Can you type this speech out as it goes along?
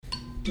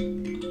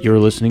You're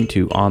listening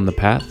to On the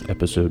Path,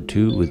 Episode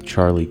 2 with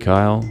Charlie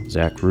Kyle,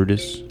 Zach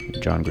Rudis,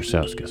 and John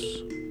Grusowskis.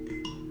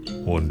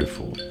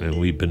 Wonderful. And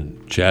we've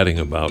been chatting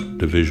about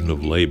division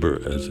of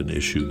labor as an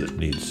issue that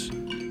needs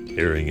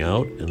airing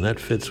out, and that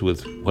fits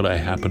with what I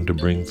happened to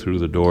bring through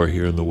the door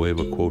here in the way of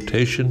a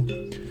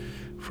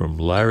quotation from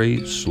Larry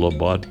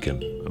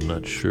Slobodkin. I'm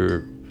not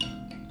sure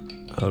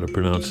how to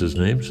pronounce his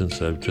name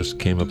since I've just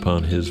came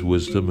upon his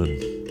wisdom.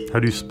 And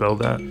how do you spell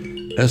that?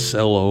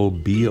 Slobodkin.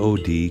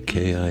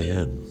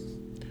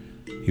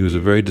 He was a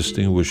very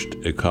distinguished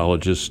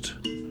ecologist,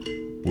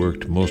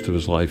 worked most of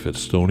his life at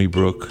Stony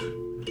Brook,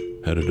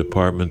 had a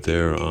department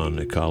there on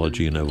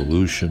ecology and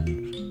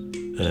evolution,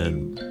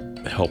 and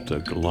helped a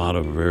lot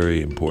of very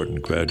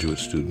important graduate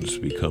students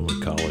become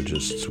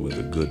ecologists with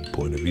a good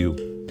point of view.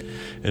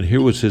 And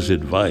here was his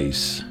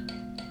advice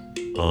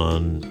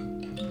on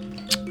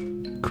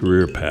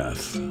career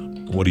path.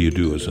 What do you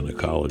do as an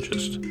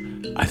ecologist?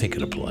 I think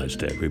it applies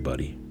to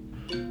everybody.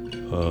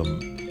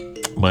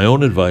 My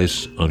own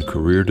advice on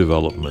career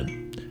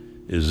development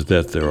is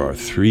that there are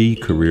 3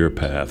 career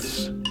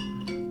paths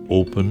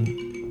open,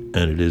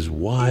 and it is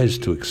wise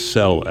to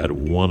excel at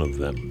one of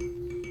them.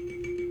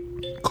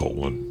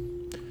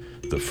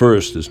 The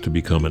first is to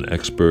become an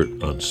expert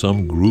on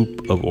some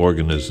group of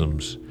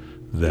organisms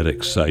that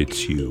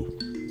excites you.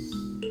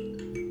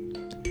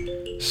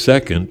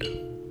 Second,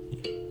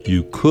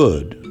 you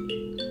could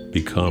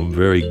become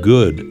very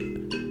good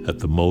at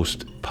the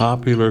most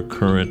popular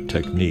current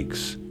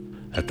techniques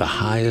at the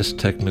highest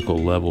technical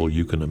level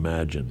you can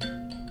imagine.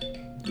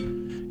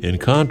 In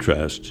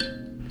contrast,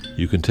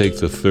 you can take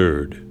the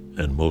third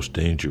and most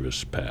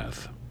dangerous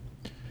path.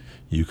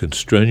 You can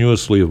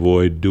strenuously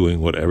avoid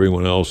doing what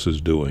everyone else is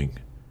doing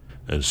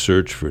and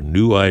search for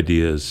new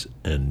ideas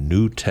and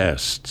new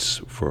tests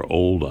for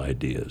old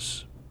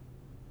ideas.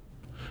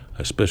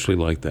 I especially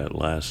like that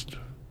last,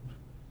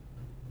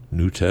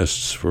 new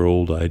tests for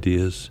old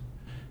ideas.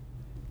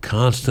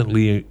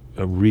 Constantly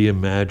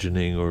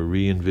reimagining or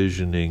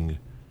re-envisioning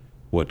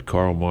what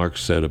Karl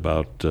Marx said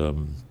about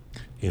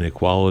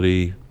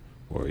inequality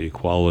or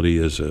equality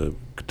as a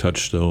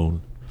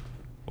touchstone,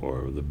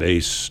 or the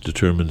base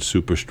determined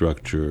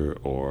superstructure,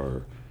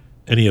 or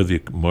any of the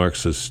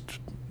Marxist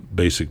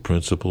basic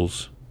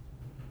principles.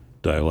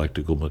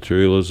 Dialectical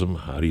materialism,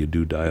 how do you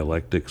do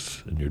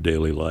dialectics in your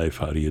daily life?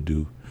 How do you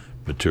do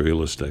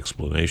materialist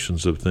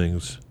explanations of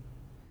things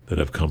that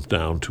have come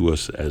down to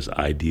us as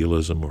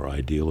idealism or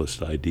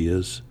idealist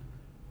ideas?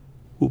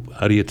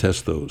 How do you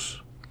test those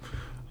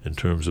in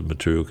terms of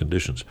material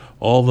conditions?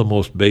 All the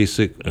most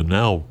basic, and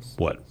now,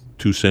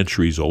 2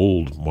 centuries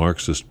old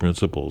Marxist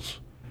principles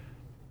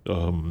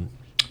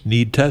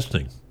need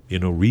testing,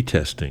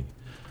 retesting.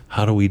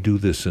 How do we do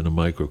this in a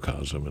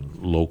microcosm and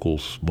local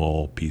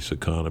small piece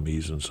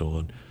economies and so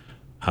on?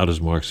 How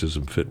does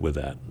Marxism fit with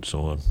that and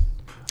so on?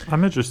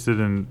 I'm interested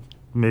in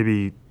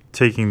maybe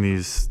taking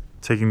these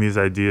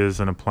ideas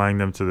and applying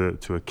them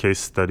to a case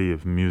study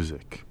of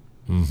music.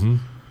 Mm-hmm.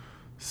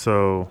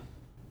 So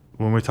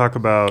when we talk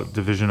about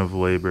division of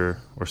labor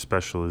or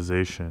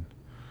specialization,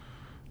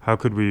 how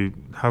could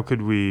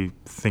we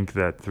think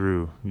that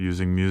through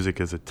using music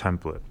as a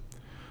template?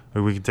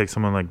 Or we could take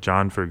someone like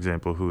John, for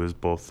example, who is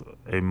both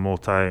a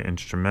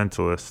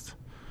multi-instrumentalist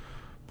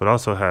but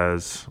also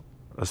has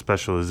a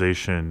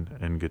specialization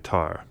in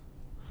guitar.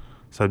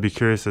 So I'd be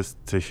curious as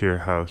to hear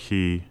how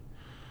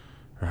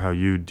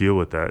you deal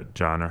with that,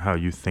 John, or how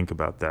you think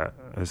about that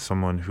as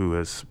someone who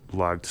has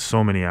logged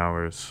so many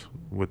hours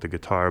with the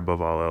guitar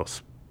above all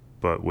else,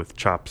 but with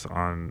chops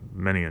on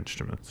many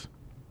instruments.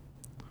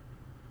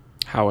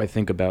 How I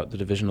think about the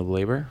division of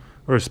labor?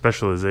 Or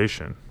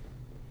specialization.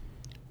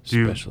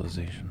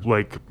 Specialization.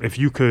 If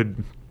you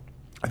could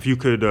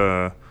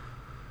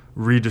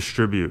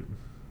redistribute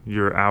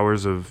your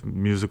hours of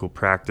musical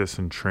practice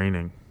and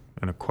training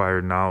and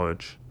acquired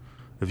knowledge,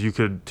 if you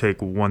could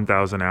take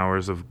 1,000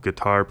 hours of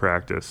guitar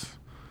practice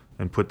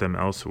and put them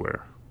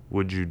elsewhere,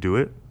 would you do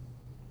it?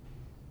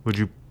 Would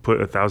you put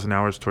 1,000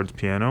 hours towards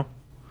piano?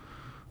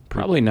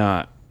 Probably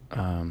not.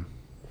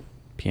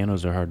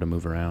 Pianos are hard to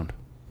move around.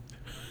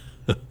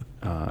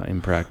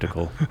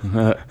 Impractical.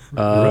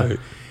 Right.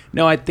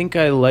 No, I think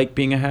I like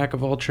being a hack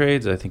of all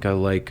trades. I think I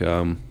like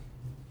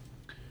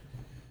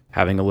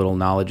having a little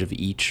knowledge of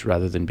each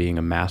rather than being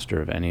a master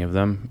of any of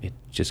them. It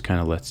just kind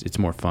of it's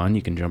more fun.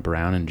 You can jump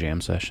around in jam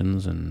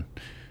sessions and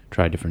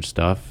try different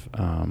stuff.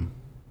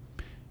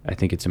 I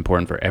think it's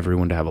important for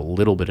everyone to have a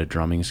little bit of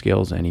drumming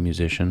skills. Any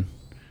musician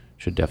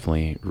should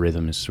definitely,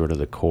 rhythm is sort of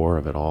the core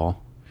of it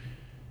all.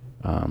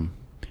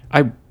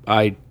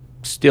 I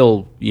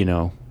still,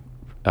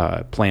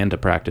 plan to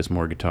practice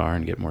more guitar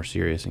and get more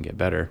serious and get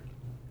better,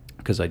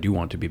 because I do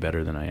want to be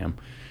better than I am.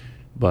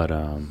 But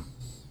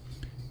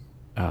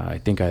I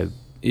think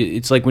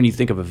it's like when you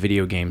think of a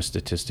video game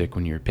statistic,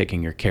 when you're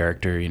picking your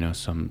character,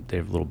 they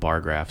have little bar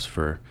graphs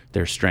for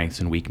their strengths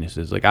and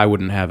weaknesses. Like, I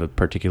wouldn't have a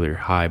particular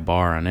high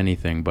bar on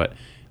anything, but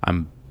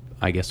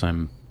I guess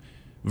I'm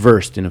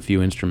versed in a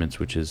few instruments,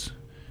 which is,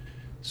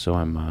 so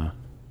I'm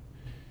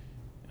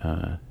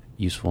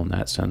useful in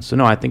that sense. So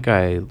no, I think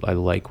I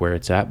like where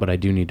it's at, but I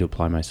do need to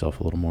apply myself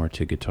a little more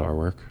to guitar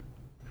work.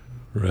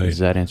 Right. Does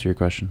that answer your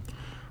question?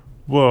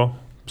 Well,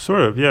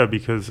 sort of, yeah,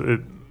 because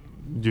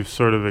you've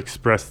sort of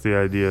expressed the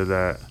idea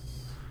that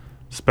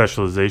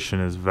specialization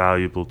is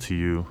valuable to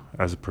you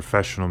as a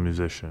professional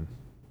musician.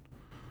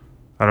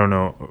 I don't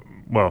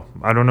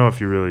know if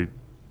you really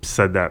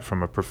said that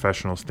from a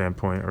professional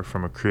standpoint or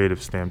from a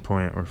creative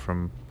standpoint or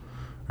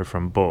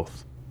from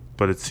both,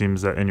 but it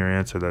seems that in your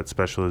answer that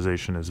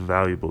specialization is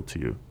valuable to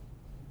you.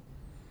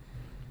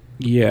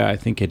 Yeah, I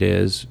think it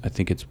is. I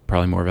think it's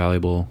probably more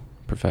valuable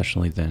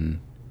professionally than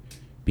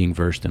being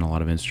versed in a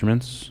lot of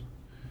instruments.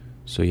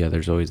 So yeah,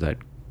 there's always that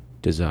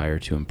desire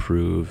to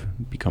improve,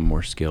 become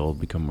more skilled,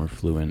 become more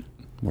fluent,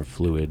 more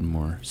fluid,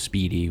 more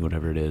speedy,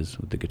 whatever it is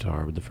with the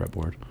guitar, with the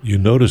fretboard. You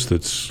notice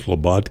that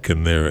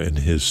Slobodkin there in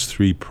his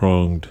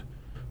three-pronged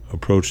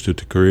approach to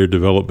career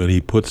development, he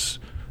puts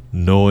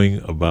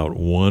knowing about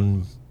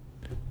one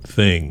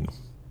thing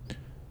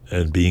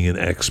and being an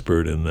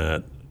expert in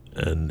that,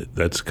 and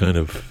that's kind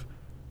of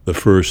the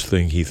first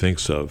thing he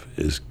thinks of,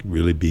 is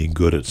really being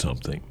good at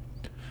something.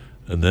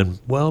 And then,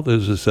 well,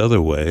 there's this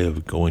other way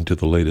of going to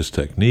the latest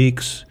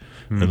techniques,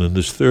 and then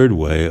this third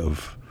way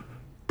of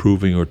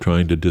proving or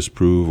trying to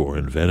disprove or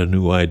invent a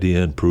new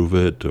idea and prove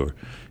it, or,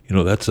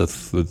 that's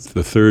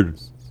the third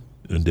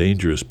and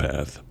dangerous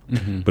path.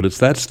 Mm-hmm. But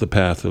that's the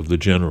path of the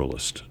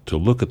generalist, to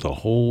look at the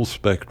whole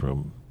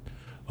spectrum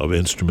of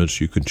instruments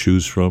you can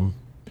choose from.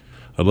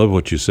 I love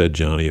what you said,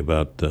 Johnny,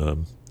 about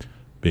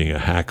being a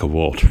hack of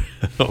all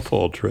of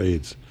all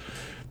trades.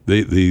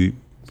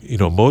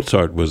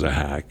 Mozart was a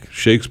hack.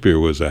 Shakespeare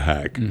was a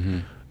hack. Mm-hmm.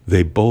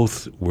 They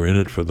both were in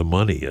it for the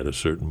money at a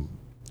certain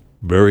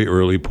very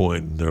early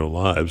point in their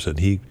lives,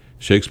 and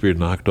Shakespeare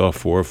knocked off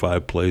 4 or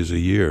 5 plays a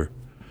year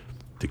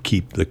to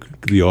keep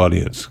the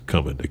audience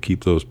coming, to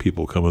keep those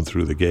people coming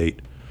through the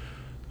gate.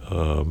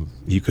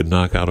 You could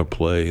knock out a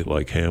play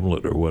like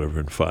Hamlet or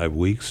whatever in 5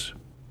 weeks.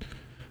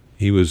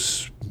 He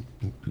was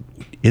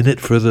in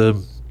it for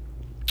the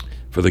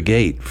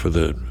gate, for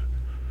the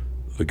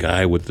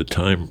guy with the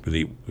time.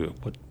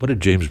 What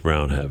did James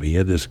Brown have? He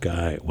had this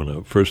guy.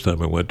 First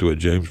time I went to a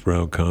James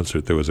Brown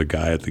concert, there was a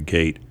guy at the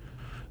gate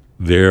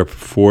there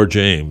for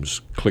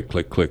James. Click,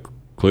 click, click,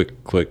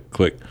 click, click,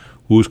 click.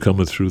 Who's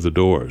coming through the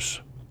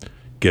doors?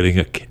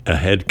 Getting a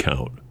head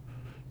count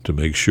to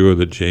make sure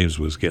that James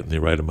was getting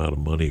the right amount of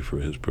money for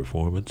his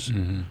performance.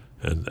 Mm-hmm.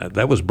 And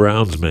that was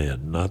Brown's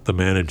man, not the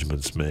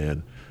management's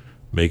man,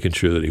 making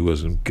sure that he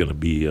wasn't going to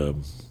be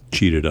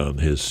cheated on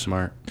his...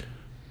 Smart.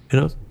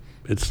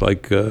 It's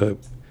like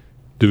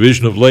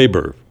division of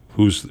labor.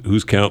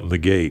 Who's counting the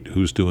gate?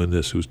 Who's doing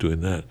this? Who's doing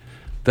that?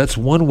 That's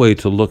one way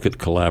to look at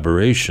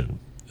collaboration,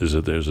 is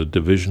that there's a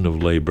division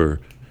of labor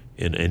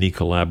in any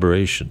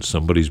collaboration.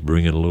 Somebody's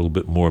bringing a little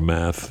bit more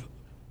math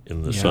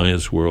in the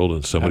science world,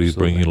 and somebody's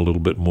bringing a little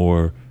bit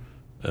more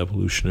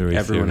evolutionary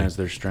Everyone theory. has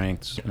their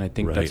strengths, and I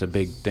think Right. that's a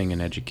big thing in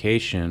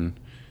education.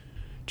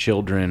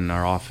 Children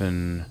are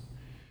often,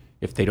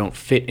 if they don't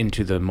fit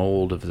into the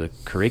mold of the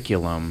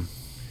curriculum,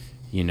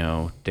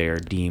 they're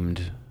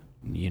deemed,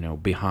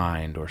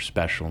 behind or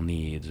special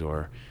needs,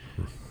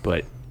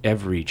 but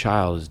every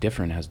child is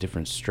different, has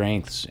different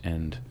strengths,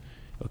 and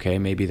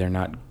maybe they're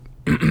not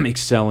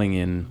excelling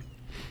in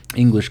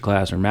English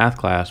class or math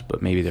class,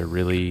 but maybe they're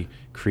really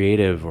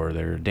creative, or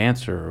they're a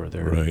dancer, or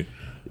they're... Right.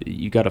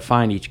 You got to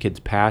find each kid's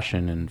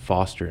passion and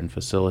foster and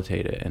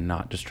facilitate it, and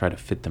not just try to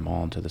fit them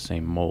all into the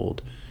same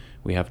mold.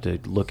 We have to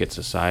look at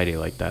society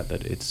like that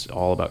it's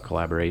all about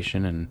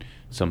collaboration, and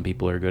some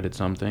people are good at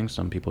some things,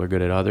 some people are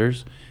good at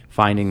others.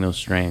 Finding those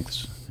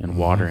strengths and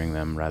watering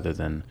them, rather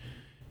than,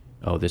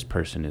 this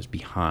person is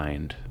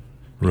behind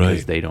because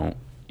Right. they don't,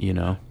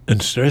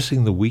 And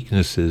stressing the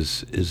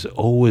weaknesses is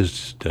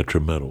always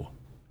detrimental.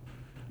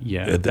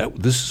 Yeah.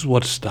 This is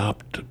what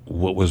stopped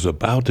what was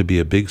about to be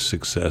a big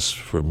success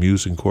for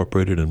Muse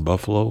Incorporated in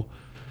Buffalo.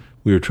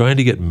 We were trying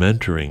to get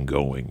mentoring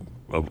going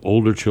of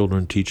older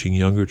children teaching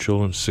younger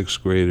children,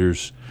 6th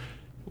graders,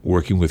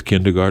 working with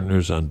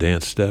kindergartners on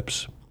dance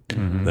steps,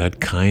 that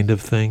kind of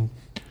thing.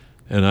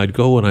 And I'd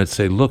go and I'd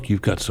say, look,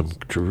 you've got some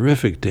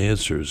terrific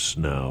dancers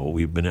now.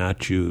 We've been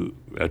at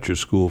your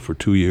school for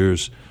 2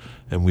 years,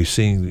 and we've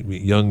seen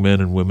young men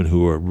and women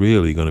who are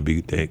really going to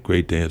be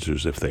great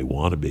dancers if they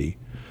want to be.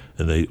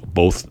 And they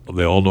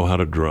all know how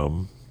to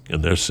drum,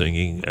 and they're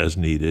singing as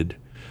needed.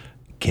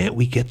 Can't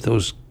we get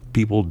those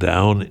people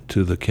down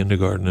to the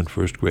kindergarten and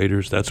 1st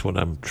graders? That's what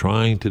I'm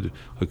trying to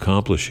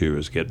accomplish here,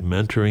 is get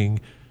mentoring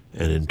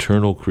and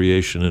internal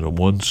creation in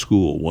one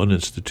school, one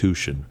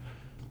institution.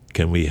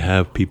 Can we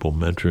have people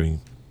mentoring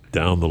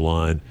down the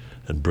line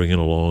and bringing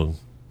along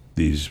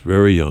these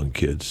very young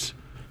kids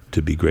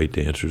to be great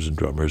dancers and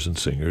drummers and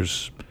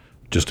singers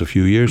just a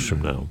few years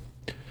from now?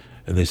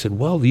 And they said,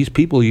 well, these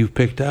people you've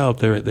picked out,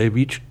 they've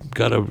each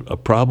got a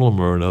problem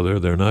or another.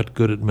 They're not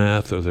good at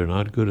math, or they're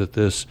not good at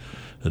this,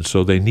 and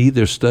so they need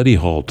their study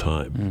hall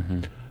time.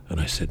 Mm-hmm.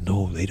 And I said,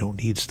 no, they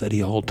don't need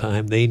study hall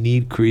time. They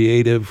need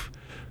creative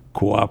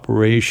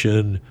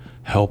cooperation,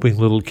 helping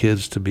little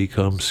kids to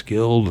become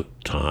skilled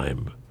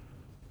time.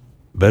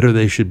 better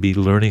they should be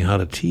learning how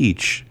to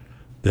teach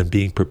than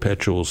being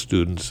perpetual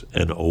students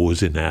and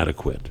always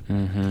inadequate.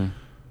 Mm-hmm.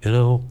 You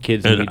know,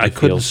 Kids and need to I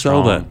couldn't feel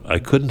sell that. strong. I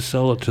couldn't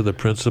sell it to the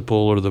principal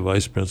or the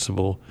vice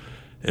principal.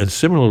 And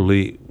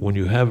similarly, when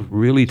you have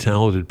really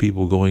talented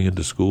people going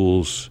into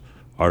schools,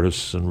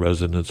 artists and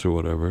residents or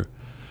whatever,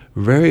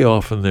 very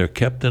often they're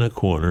kept in a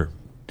corner.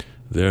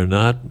 They're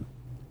not,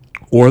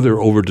 or they're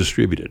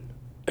over-distributed.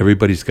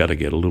 Everybody's got to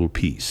get a little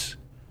piece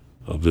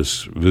of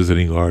this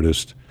visiting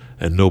artist,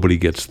 and nobody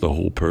gets the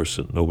whole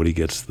person. Nobody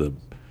gets the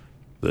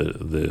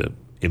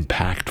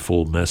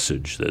impactful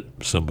message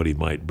that somebody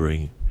might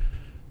bring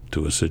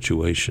to a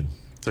situation.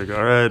 It's like,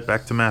 all right,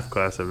 back to math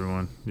class,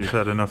 everyone. You've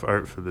had enough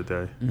art for the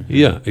day.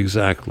 Yeah,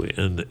 exactly.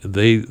 And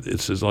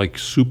it's like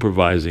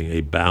supervising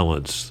a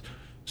balance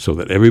so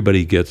that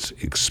everybody gets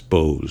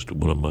exposed.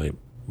 One of my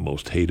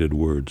most hated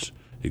words,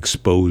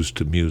 exposed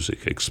to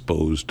music,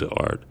 exposed to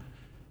art.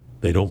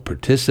 They don't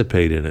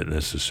participate in it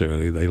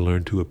necessarily. They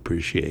learn to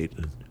appreciate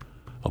and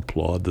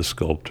applaud the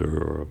sculptor,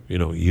 or They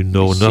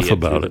enough see it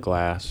about through the it.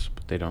 glass,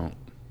 but they don't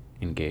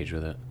engage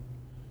with it.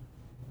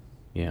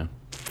 Yeah.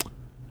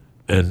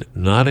 And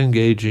not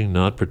engaging,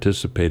 not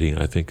participating,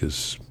 I think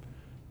is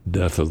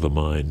death of the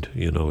mind.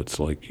 It's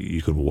like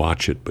you can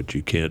watch it, but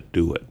you can't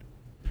do it.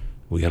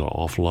 We got an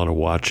awful lot of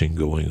watching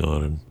going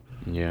on and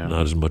Yeah.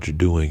 not as much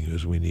doing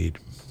as we need.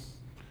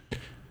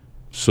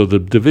 So the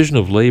division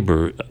of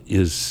labor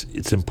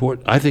it's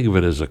important. I think of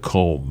it as a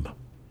comb.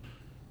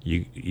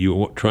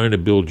 You're trying to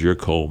build your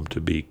comb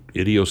to be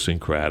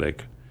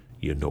idiosyncratic.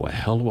 You know a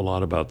hell of a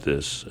lot about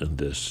this, and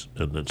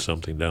then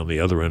something down the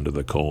other end of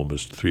the comb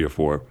is 3 or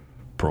 4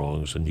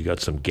 prongs, and you got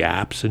some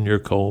gaps in your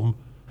comb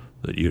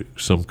that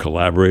some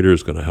collaborator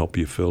is going to help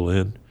you fill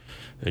in,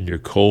 and you're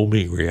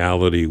combing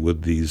reality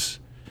with these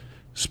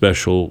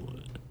special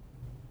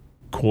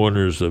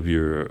corners of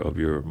your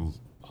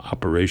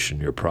operation,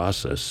 your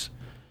process,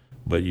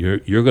 but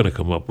you're going to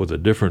come up with a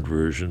different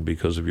version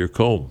because of your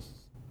comb.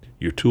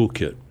 Your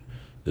toolkit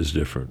is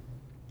different.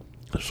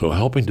 So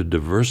helping to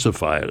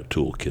diversify a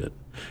toolkit,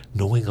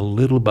 knowing a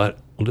little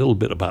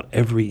bit about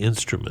every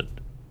instrument.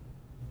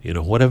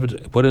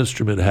 What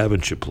instrument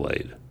haven't you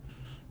played?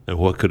 And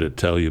what could it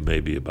tell you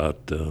maybe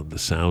about the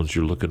sounds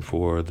you're looking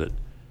for that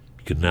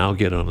you can now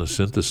get on a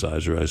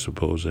synthesizer, I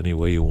suppose, any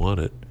way you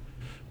want it.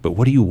 But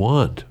what do you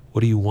want?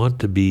 What do you want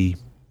to be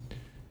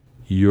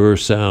your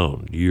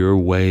sound, your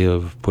way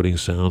of putting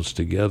sounds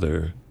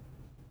together?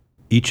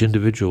 Each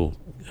individual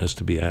has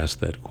to be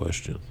asked that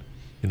question.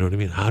 You know what I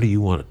mean? How do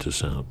you want it to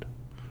sound?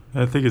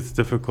 I think it's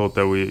difficult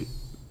that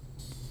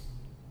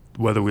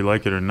whether we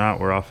like it or not,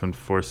 we're often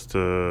forced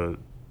to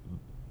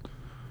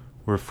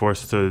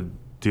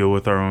deal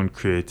with our own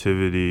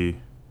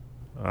creativity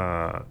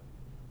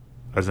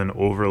as an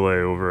overlay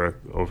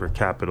over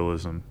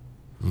capitalism.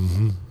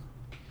 Mm-hmm.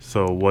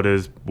 So what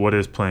is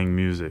playing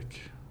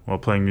music? Well,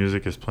 playing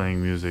music is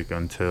playing music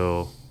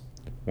until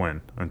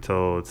when?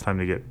 Until it's time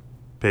to get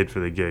paid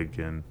for the gig,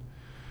 and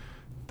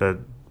that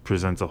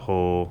presents a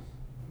whole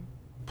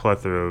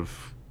plethora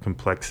of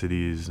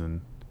complexities.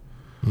 And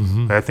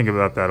Mm-hmm. I think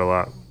about that a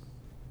lot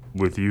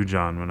with you,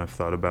 John, when I've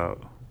thought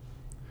about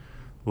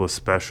Le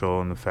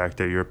Special and the fact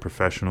that you're a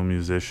professional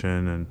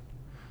musician and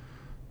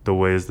the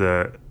ways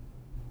that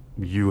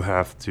you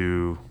have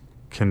to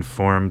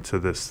conform to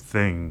this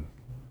thing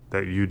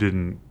that you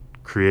didn't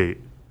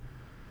create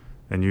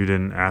and you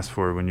didn't ask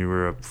for when you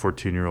were a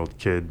 14-year-old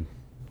kid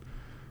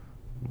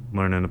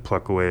learning to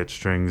pluck away at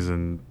strings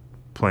and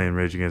playing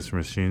Rage Against the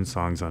Machine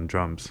songs on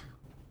drums.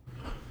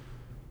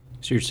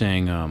 So you're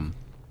saying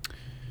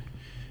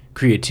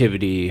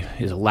creativity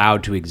is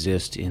allowed to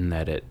exist in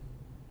that it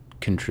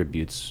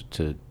contributes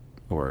to,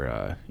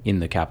 or in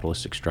the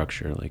capitalistic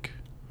structure, like.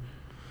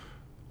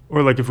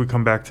 Or like if we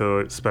come back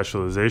to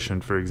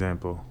specialization, for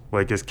example,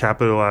 like is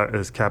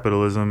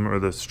capitalism or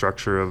the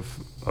structure of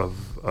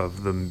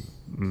the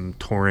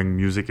touring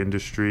music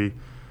industry,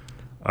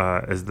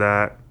 is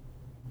that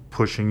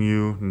pushing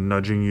you,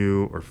 nudging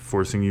you, or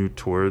forcing you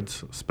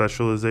towards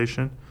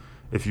specialization?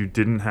 If you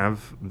didn't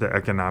have the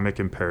economic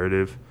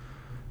imperative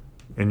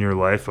in your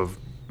life of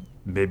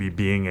maybe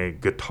being a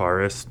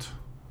guitarist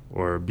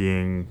or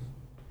being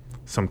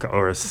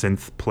or a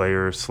synth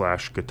player /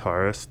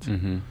 guitarist,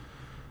 Mm-hmm.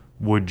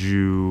 would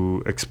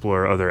you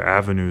explore other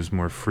avenues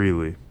more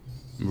freely?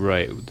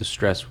 Right. The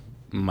stress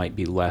might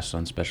be less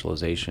on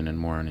specialization and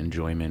more on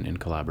enjoyment and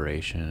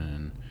collaboration.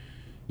 And,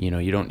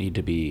 you don't need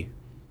to be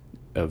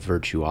a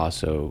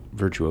virtuoso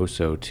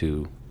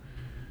to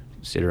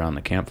sit around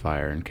the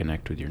campfire and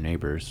connect with your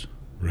neighbors.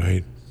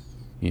 Right.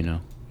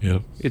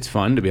 Yep. It's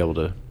fun to be able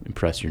to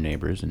impress your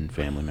neighbors and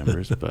family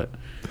members, but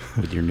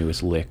with your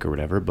newest lick or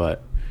whatever.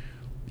 But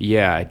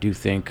yeah, I don't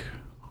think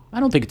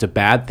it's a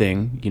bad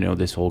thing,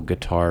 this whole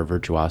guitar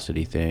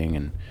virtuosity thing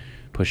and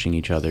pushing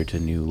each other to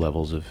new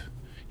levels of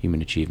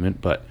human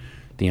achievement. But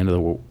at the end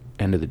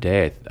of the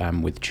day,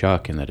 I'm with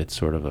Chuck in that it's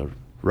sort of a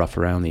rough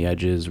around the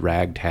edges,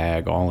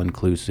 ragtag,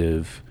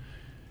 all-inclusive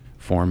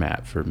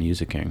format for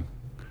musicking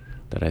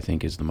that I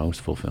think is the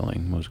most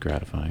fulfilling, most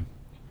gratifying.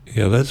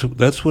 Yeah,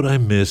 that's what I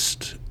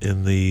missed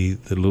in the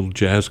little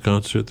jazz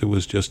concert that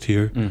was just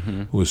here.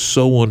 Mm-hmm. It was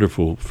so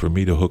wonderful for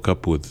me to hook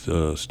up with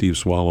Steve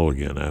Swallow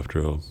again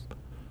after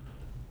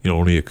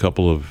only a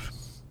couple of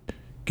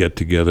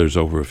get-togethers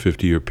over a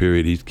 50-year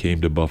period. He came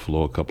to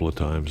Buffalo a couple of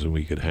times, and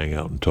we could hang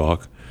out and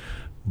talk.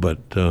 But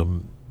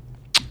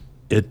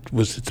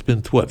it's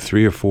been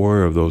 3 or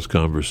 4 of those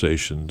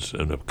conversations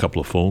and a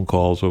couple of phone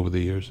calls over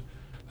the years.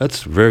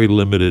 That's very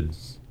limited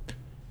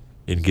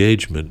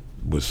engagement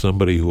with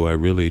somebody who I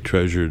really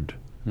treasured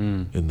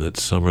in that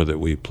summer that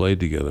we played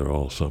together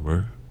all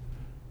summer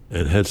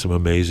and had some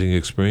amazing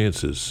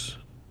experiences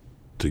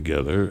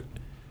together.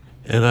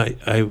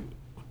 And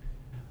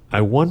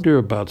I wonder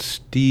about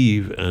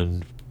Steve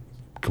and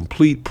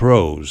complete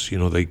pros.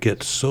 They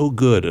get so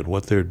good at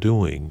what they're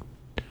doing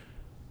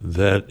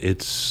that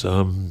it's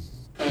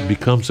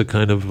becomes a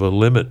kind of a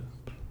limit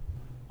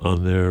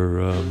on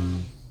their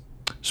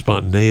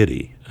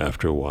spontaneity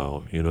after a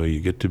while. You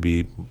get to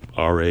be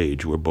our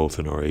age. We're both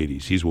in our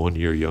 80s. He's 1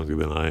 year younger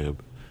than I am.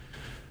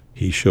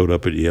 He showed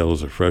up at Yale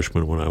as a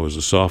freshman when I was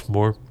a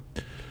sophomore,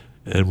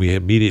 and we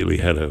immediately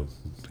had a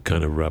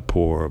kind of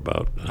rapport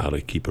about how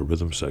to keep a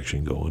rhythm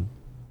section going.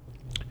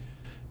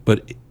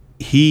 But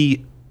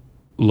he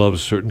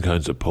loves certain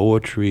kinds of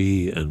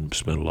poetry and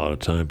spent a lot of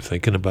time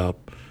thinking about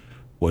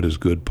what is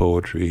good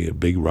poetry, a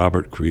big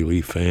Robert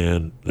Creeley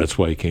fan. That's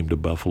why he came to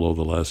Buffalo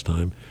the last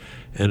time.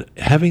 And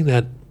having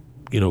that,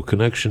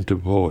 connection to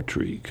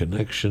poetry,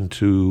 connection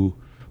to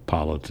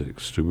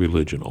politics, to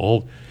religion,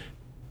 all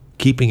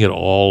keeping it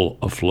all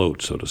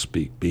afloat, so to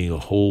speak, being a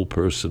whole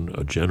person,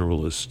 a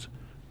generalist,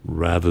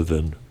 rather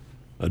than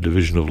a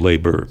division of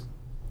labor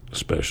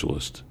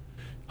specialist.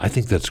 I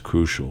think that's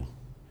crucial.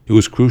 It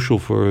was crucial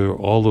for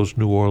all those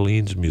New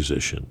Orleans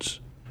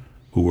musicians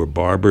who were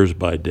barbers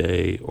by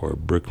day or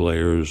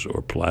bricklayers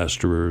or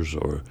plasterers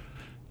or,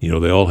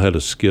 they all had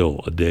a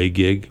skill, a day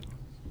gig.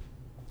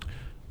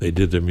 They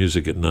did their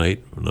music at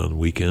night and on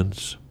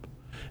weekends.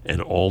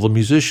 And all the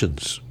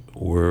musicians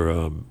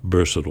were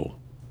versatile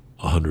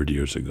 100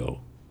 years ago.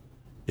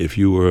 If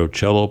you were a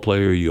cello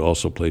player, you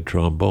also played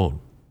trombone.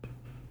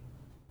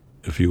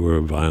 If you were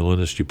a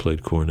violinist, you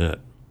played cornet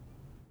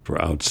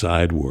for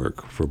outside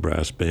work, for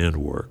brass band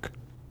work.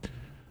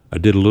 I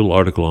did a little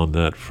article on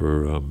that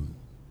for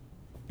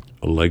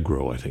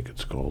Allegro, I think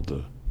it's called,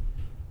 the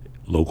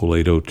Local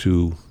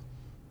 802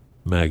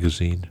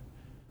 magazine.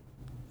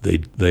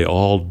 They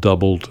all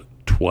doubled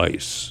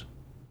twice.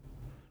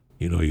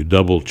 You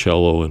double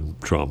cello and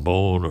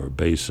trombone or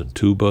bass and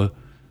tuba,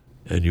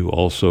 and you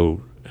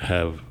also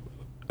have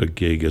a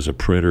gig as a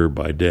printer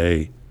by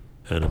day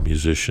and a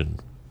musician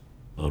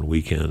on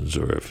weekends,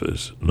 or if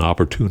there's an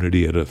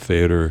opportunity at a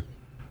theater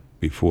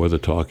before the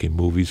talking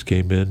movies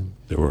came in,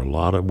 there were a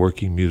lot of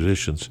working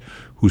musicians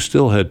who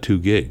still had 2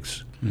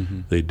 gigs.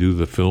 Mm-hmm. They do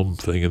the film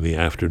thing in the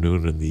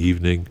afternoon and the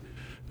evening,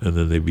 and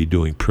then they'd be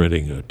doing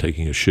printing or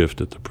taking a shift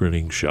at the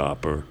printing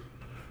shop or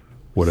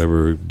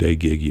whatever day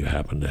gig you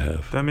happen to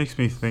have. That makes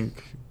me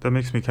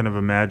kind of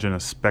imagine a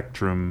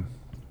spectrum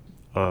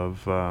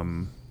of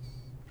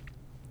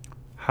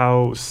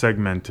how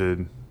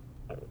segmented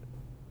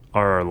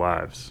are our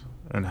lives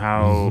and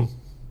how,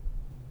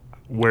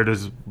 where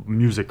does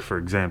music, for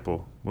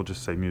example, we'll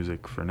just say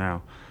music for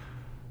now,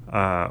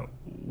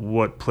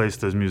 what place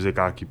does music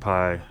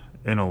occupy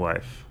in a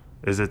life?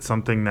 Is it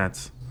something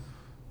that's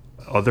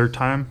other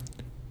time,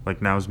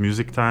 like now's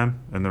music time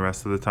and the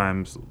rest of the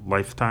time's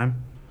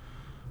lifetime?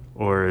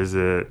 Or is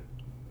it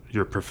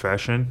your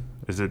profession?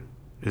 Is it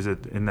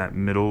in that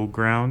middle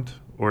ground?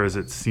 Or is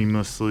it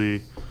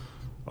seamlessly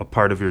a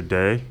part of your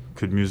day?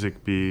 Could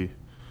music be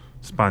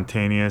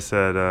spontaneous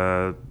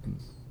at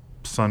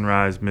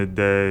sunrise,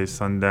 midday,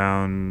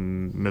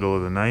 sundown, middle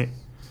of the night?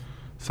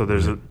 So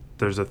there's a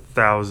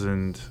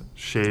 1,000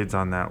 shades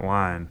on that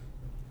line.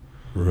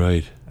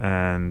 Right.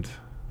 And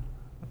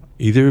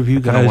either of you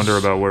I guys, kind of wonder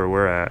about where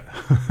we're at.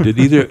 did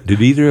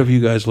either of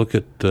you guys look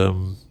at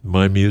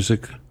My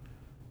Music?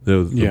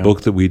 The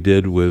book that we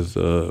did with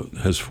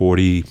has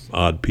 40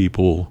 odd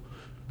people,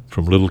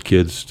 from little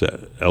kids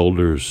to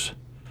elders,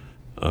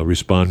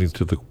 responding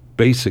to the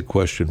basic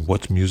question,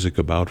 "What's music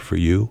about for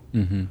you?"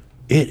 Mm-hmm.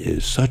 It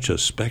is such a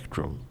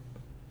spectrum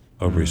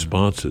of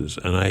responses,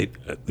 and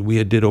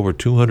we did over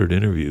 200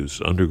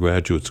 interviews,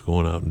 undergraduates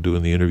going out and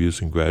doing the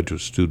interviews, and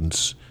graduate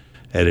students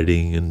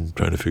editing and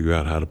trying to figure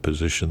out how to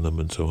position them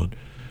and so on.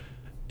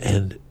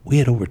 And we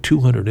had over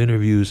 200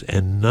 interviews,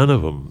 and none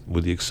of them,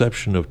 with the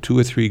exception of 2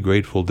 or 3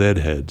 Grateful Dead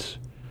heads,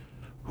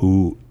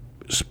 who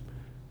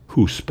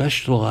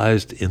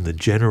specialized in the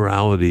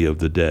generality of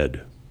the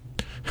Dead.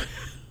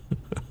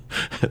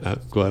 I'm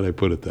glad I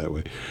put it that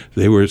way.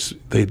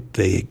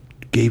 They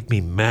gave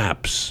me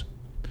maps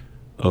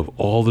of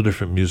all the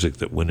different music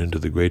that went into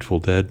the Grateful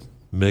Dead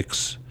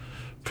mix,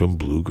 from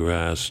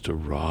bluegrass to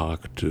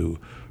rock to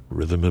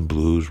rhythm and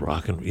blues,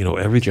 rock and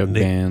everything.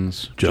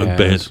 Jug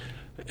bands,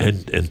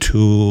 and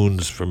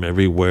tunes from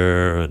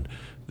everywhere. And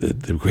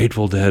the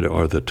Grateful Dead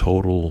are the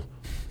total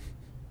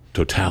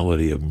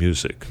totality of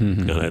music.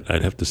 Mhm. And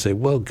I'd have to say,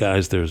 well,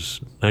 guys,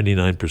 there's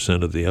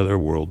 99% of the other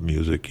world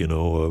music,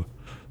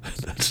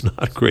 that's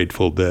not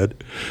Grateful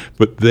Dead.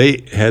 But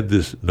they had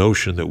this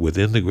notion that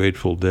within the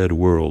Grateful Dead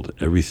world,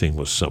 everything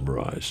was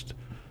summarized.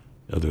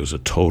 There was a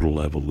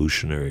total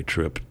evolutionary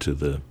trip to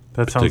the...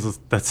 That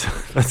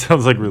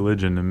sounds like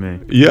religion to me.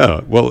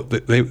 Yeah, well,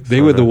 they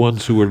were the Sorta.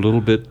 ones who were a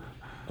little bit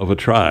of a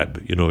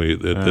tribe,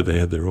 that they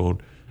had their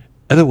own.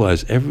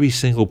 Otherwise, every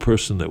single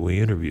person that we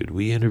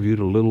interviewed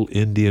a little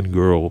Indian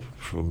girl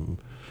from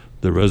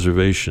the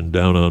reservation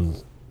down on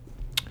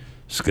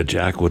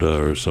Skajakwada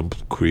or some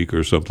creek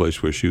or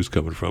someplace where she was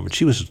coming from, and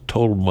she was a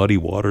total Muddy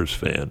Waters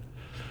fan.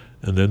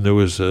 And then there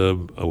was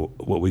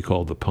what we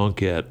call the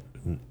punkette.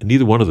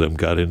 Neither one of them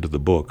got into the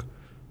book.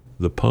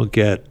 The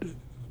punkette,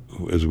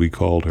 as we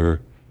called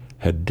her,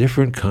 had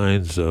different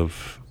kinds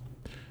of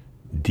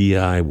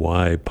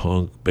DIY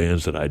punk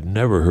bands that I'd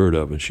never heard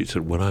of. And she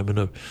said, when I'm in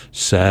a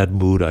sad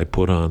mood, I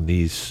put on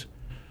these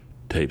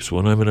tapes.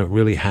 When I'm in a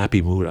really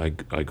happy mood,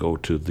 I go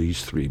to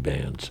these three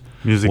bands.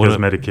 Music When as I-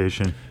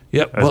 medication.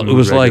 Yeah, As well, it mood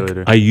was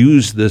regulator. like I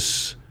used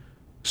this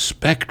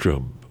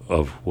spectrum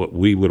of what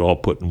we would all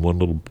put in one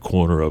little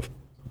corner of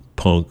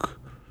punk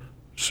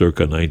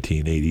circa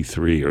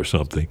 1983 or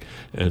something.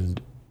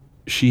 And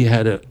she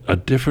had a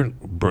different,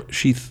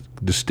 she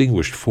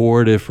distinguished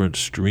four different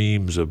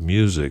streams of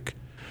music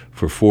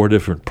for four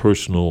different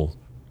personal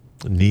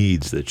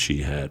needs that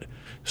she had.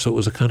 So it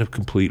was a kind of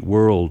complete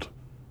world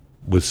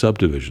with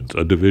subdivisions,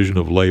 a division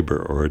of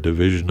labor or a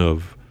division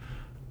of,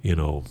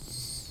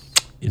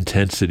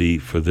 intensity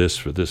for this,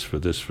 for this, for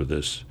this, for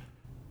this.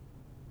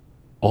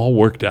 All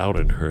worked out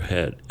in her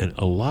head. And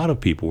a lot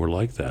of people were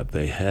like that.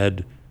 They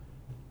had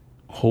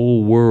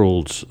whole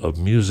worlds of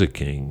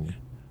musicking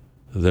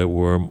that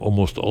were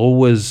almost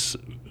always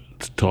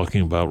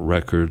talking about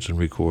records and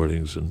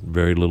recordings and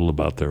very little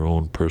about their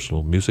own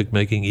personal music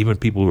making. Even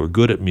people who are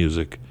good at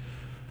music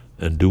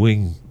and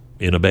doing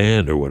in a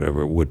band or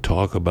whatever would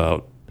talk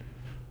about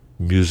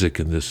music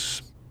in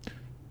this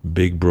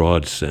big,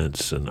 broad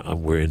sense, and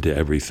we're into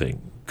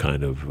everything,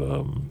 kind of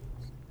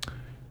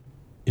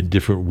in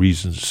different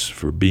reasons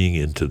for being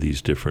into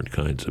these different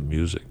kinds of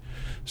music.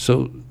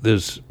 So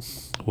there's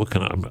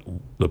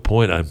the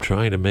point I'm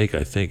trying to make,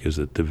 I think, is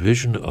that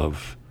division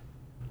of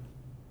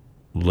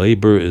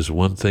labor is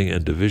one thing,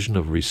 and division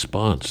of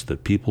response,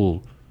 that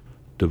people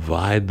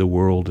divide the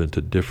world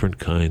into different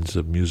kinds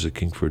of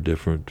musicking for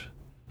different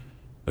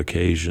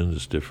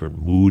occasions,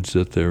 different moods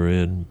that they're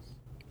in.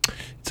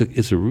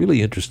 It's a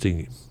really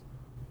interesting,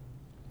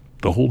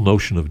 the whole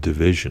notion of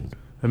division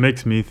It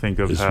makes me think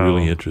of is how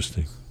really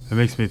interesting. It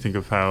makes me think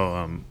of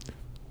how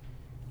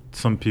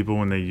some people,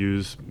 when they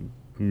use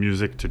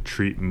music to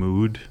treat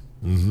mood,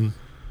 Mm-hmm.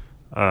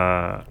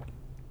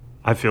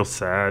 I feel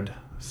sad,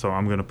 so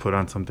I'm going to put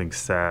on something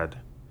sad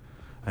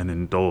and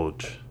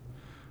indulge.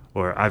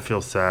 Or I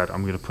feel sad,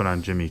 I'm going to put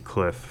on Jimmy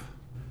Cliff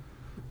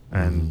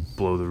and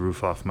blow the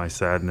roof off my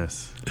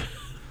sadness.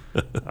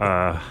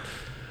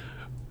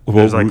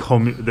 There's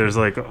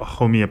like a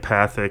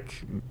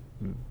homeopathic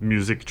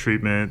music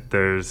treatment.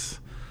 There's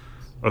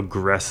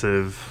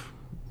aggressive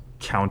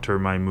counter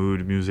my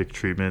mood music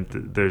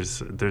treatment.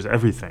 There's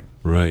everything.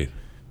 Right.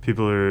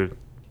 People are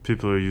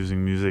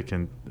using music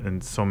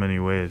in so many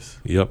ways.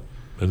 Yep.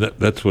 And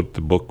that's what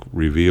the book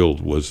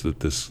revealed, was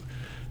that this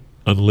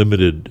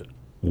unlimited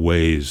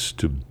ways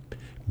to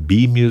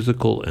be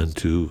musical and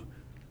to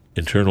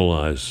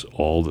internalize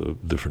all the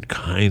different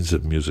kinds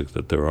of music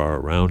that there are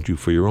around you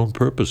for your own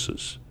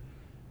purposes,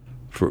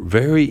 for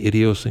very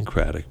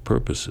idiosyncratic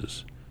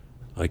purposes.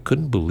 I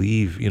couldn't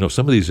believe,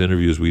 some of these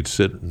interviews we'd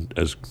sit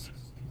as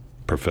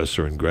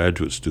professor and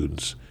graduate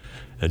students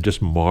and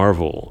just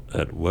marvel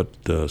at what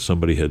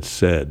somebody had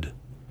said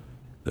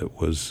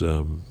that was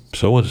so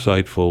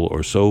insightful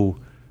or so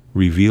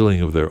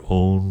revealing of their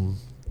own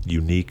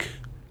unique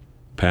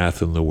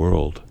path in the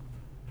world.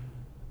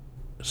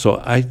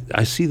 So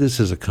I see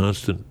this as a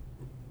constant.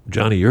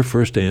 Johnny, your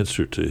first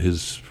answer to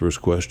his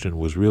first question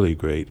was really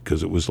great,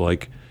 because it was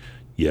like,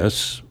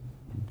 yes,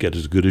 get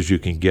as good as you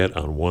can get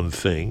on one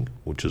thing,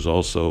 which is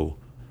also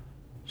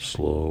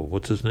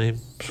what's his name?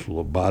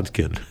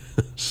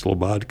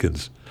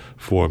 Slobodkin's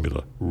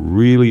formula.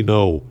 Really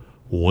know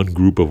one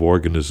group of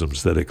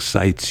organisms that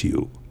excites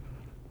you,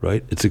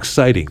 right? It's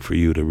exciting for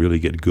you to really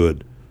get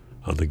good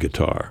on the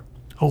guitar.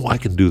 Oh, I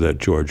can do that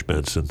George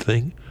Benson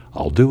thing.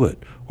 I'll do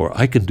it. Or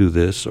I can do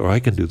this, or I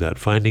can do that.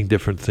 Finding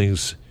different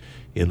things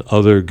in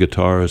other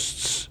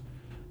guitarists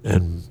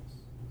and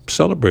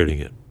celebrating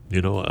it.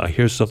 I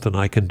hear something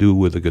I can do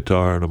with the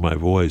guitar and my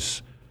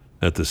voice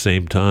at the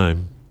same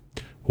time.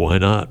 Why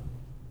not?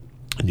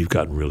 And you've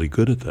gotten really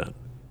good at that.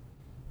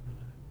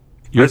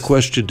 Your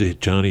question to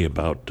Johnny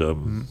about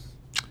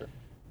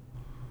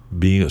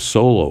being a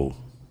solo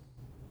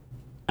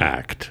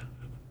act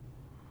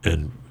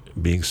and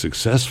being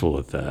successful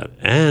at that,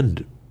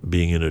 and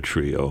being in a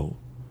trio,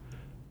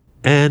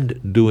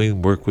 and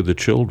doing work with the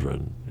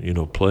children,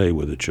 play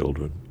with the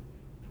children.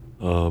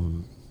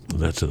 And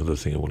that's another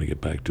thing I want to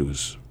get back to,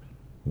 is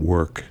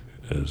work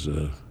as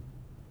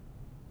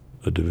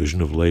a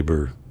division of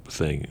labor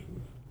thing.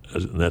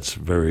 And that's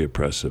very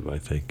oppressive, I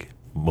think,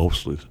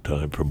 most of the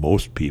time for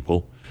most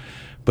people.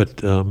 But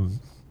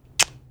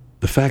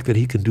the fact that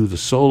he can do the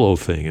solo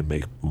thing and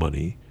make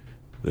money,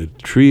 the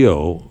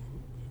trio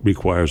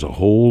requires a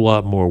whole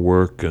lot more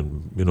work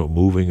and,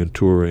 moving and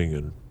touring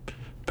and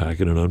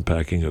packing and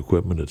unpacking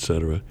equipment,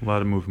 etc. A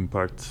lot of moving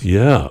parts.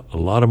 Yeah, a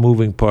lot of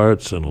moving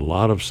parts and a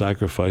lot of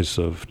sacrifice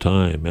of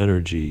time,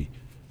 energy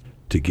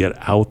to get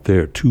out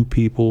there to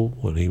people.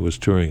 When he was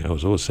touring, I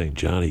was always saying,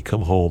 Johnny,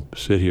 come home,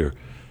 sit here,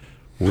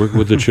 work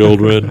with the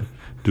children,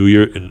 do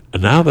your... And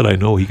now that I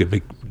know he can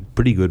make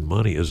pretty good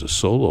money as a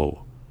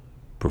solo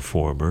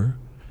performer,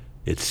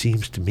 it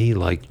seems to me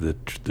like the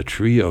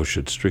trio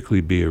should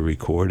strictly be a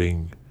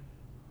recording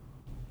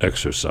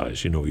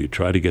exercise. You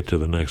try to get to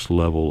the next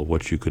level of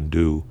what you can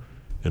do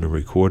in a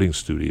recording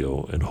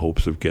studio in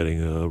hopes of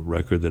getting a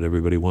record that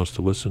everybody wants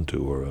to listen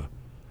to, or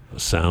a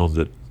sound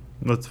that...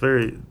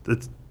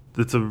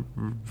 It's a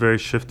very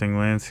shifting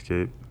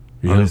landscape.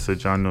 Yeah. Obviously,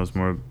 John knows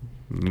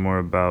more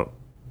about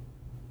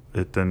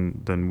it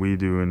than we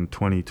do in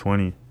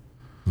 2020.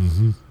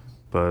 Mm-hmm.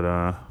 But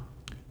I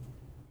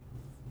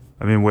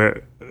mean,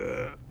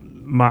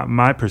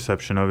 my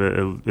perception of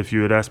it, if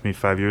you had asked me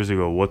 5 years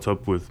ago what's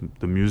up with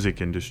the music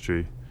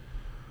industry,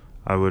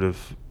 I would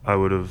have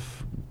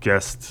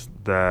guessed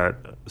that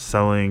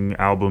selling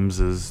albums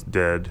is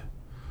dead.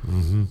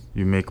 Mm-hmm.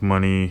 You make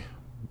money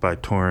by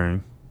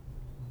touring.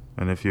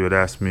 And if you had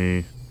asked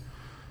me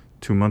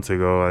 2 months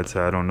ago, I'd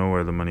say I don't know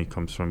where the money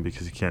comes from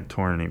because you can't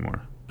tour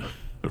anymore.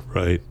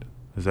 Right.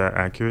 Is that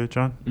accurate,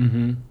 John?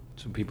 Mm-hmm.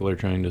 So people are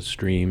trying to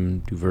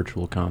stream, do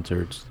virtual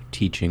concerts,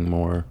 teaching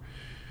more,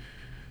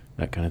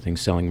 that kind of thing,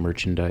 selling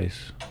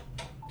merchandise.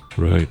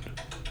 Right.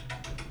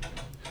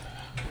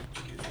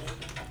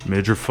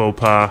 Major faux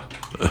pas.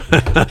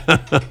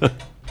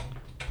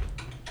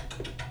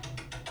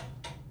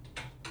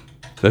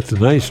 That's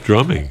nice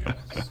drumming.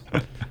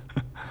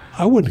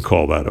 I wouldn't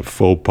call that a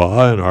faux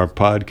pas in our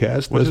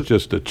podcast. That's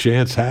just a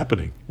chance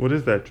happening. What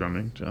is that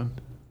drumming, John?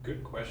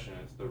 Good question.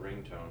 It's the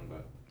ringtone,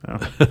 but...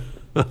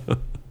 Oh.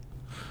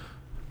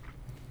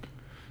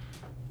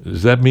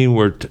 Does that mean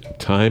we're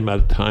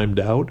timed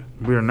out?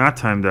 We are not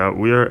timed out.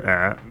 We are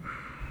at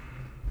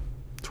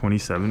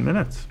 27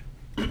 minutes.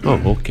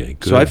 Oh, okay,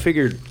 good. So I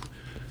figured,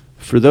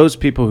 for those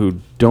people who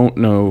don't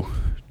know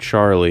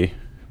Charlie,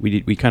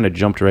 we kind of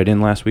jumped right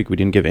in last week. We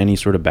didn't give any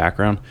sort of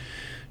background.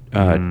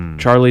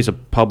 Charlie's a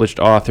published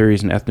author.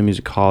 He's an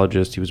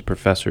ethnomusicologist. He was a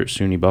professor at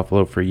SUNY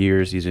Buffalo for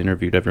years. He's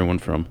interviewed everyone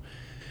from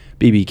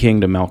B.B.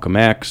 King to Malcolm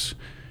X.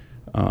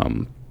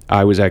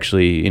 I was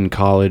actually in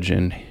college,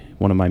 and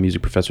one of my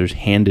music professors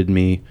handed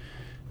me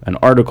an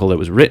article that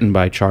was written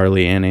by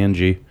Charlie and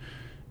Angie.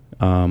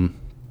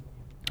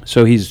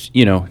 So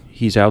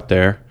he's out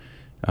there,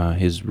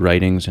 his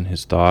writings and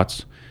his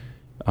thoughts.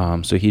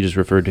 So he just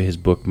referred to his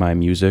book, My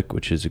Music,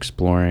 which is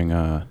exploring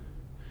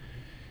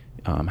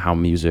how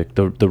music,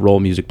 the role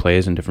music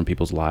plays in different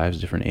people's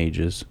lives, different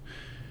ages,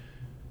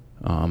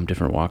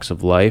 different walks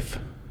of life.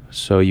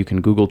 So you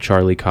can Google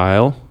Charlie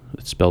Kyle,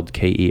 it's spelled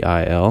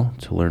Keil,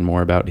 to learn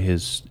more about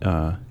his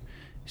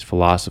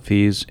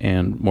philosophies.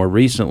 And more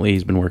recently,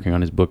 he's been working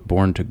on his book,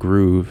 Born to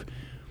Groove,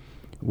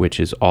 which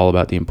is all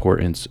about the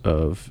importance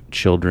of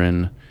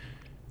children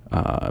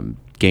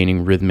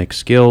gaining rhythmic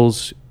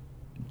skills,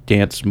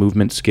 dance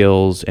movement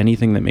skills,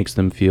 anything that makes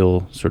them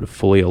feel sort of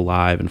fully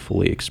alive and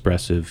fully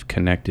expressive,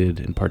 connected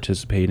and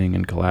participating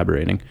and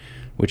collaborating,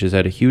 which has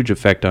had a huge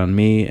effect on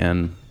me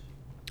and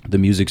the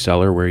Music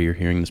Cellar, where you're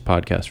hearing this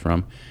podcast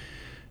from.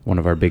 One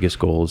of our biggest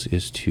goals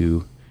is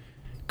to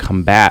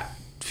combat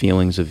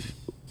feelings of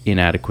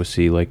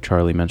inadequacy, like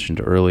Charlie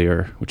mentioned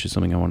earlier, which is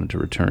something I wanted to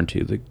return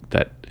to,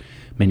 that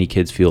many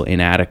kids feel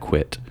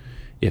inadequate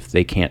if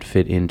they can't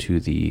fit into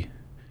the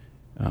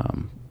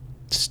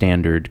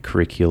standard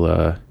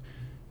curricula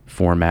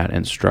format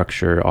and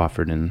structure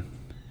offered in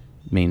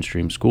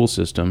mainstream school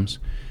systems.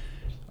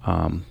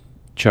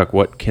 Chuck,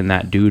 what can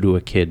that do to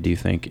a kid, do you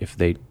think, if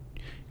they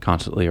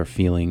constantly are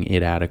feeling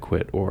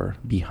inadequate or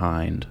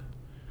behind?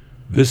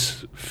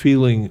 This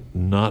feeling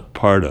not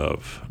part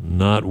of,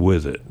 not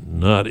with it,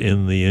 not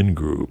in the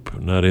in-group,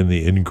 not in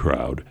the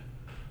in-crowd,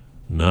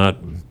 not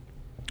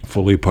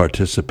fully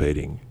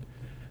participating.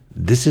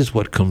 This is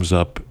what comes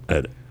up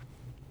at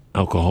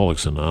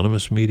Alcoholics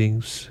Anonymous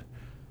meetings,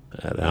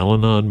 at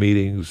Al-Anon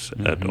meetings,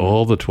 at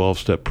all the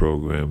 12-step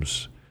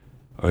programs,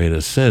 are in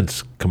a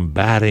sense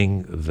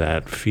combating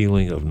that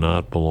feeling of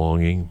not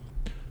belonging,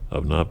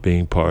 of not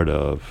being part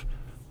of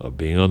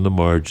being on the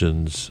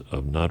margins,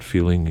 of not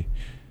feeling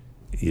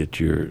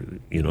it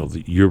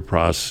your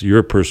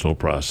personal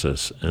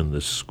process and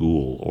this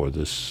school or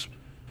this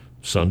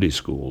Sunday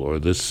school or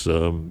this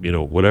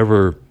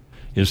whatever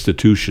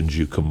institutions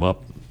you come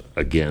up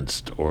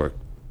against or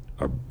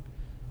are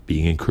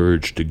being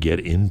encouraged to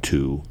get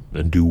into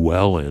and do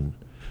well in.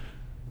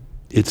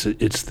 It's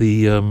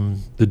the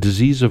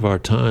disease of our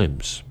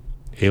times,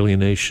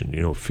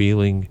 alienation.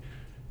 Feeling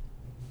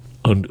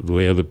the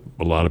way a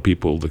lot of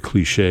people, the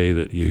cliche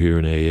that you hear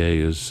in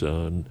AA is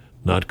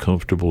not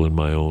comfortable in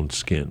my own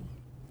skin.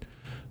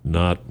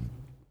 not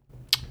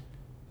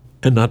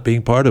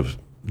being part of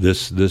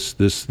this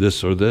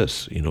or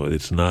this.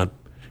 It's not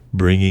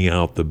bringing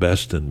out the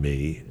best in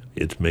me.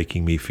 It's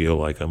making me feel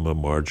like I'm a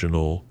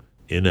marginal,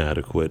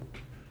 inadequate,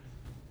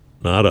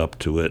 not up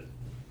to it,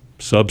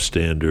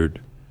 substandard,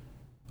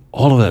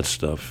 all of that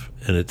stuff.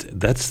 And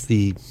that's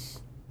the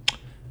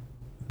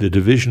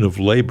division of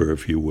labor,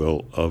 if you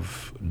will,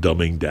 of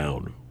dumbing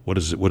down. What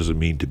does it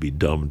mean to be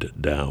dumbed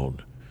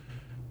down?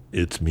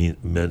 It's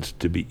meant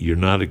to be, you're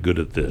not good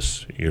at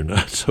this. You're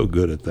not so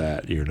good at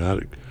that. You're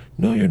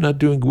not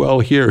doing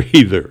well here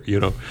either.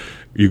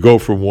 You go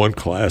from one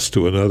class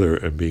to another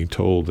and being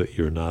told that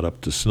you're not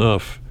up to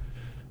snuff,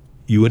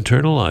 you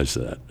internalize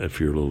that if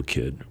you're a little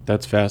kid.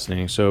 That's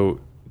fascinating. So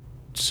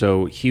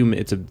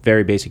it's a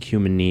very basic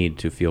human need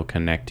to feel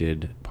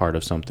connected, part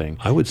of something.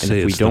 I would say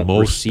if we it's the don't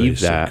most receive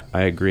basic. that,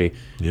 I agree.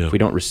 Yeah. If we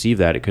don't receive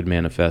that, it could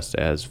manifest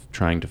as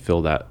trying to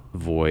fill that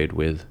void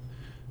with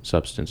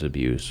substance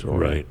abuse.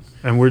 Right.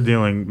 And we're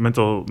dealing,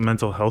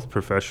 mental health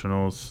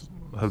professionals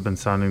have been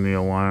sounding the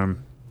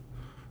alarm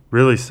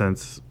really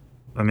since,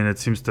 it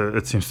seems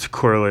to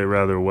correlate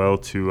rather well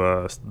to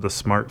the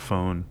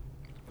smartphone.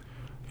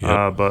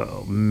 Yep.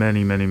 But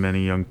many, many,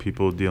 many young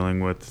people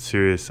dealing with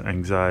serious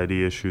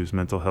anxiety issues,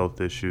 mental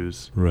health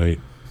issues. Right.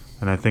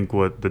 And I think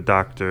what the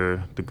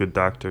good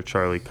doctor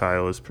Charlie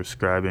Kyle is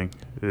prescribing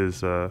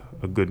is a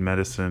good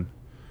medicine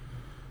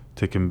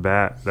to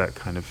combat that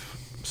kind of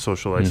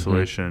social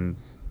isolation.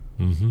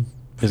 Mm-hmm.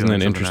 Isn't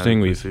that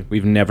interesting?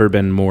 We've never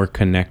been more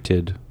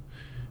connected,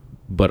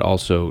 but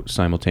also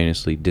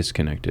simultaneously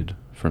disconnected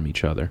from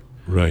each other.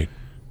 Right.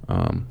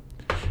 And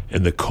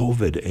the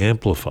COVID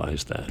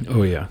amplifies that.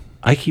 Oh, yeah.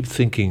 I keep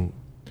thinking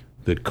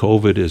that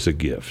COVID is a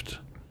gift.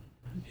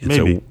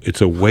 Maybe. It's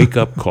a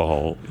wake-up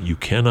call. You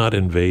cannot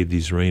invade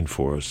these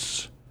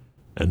rainforests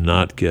and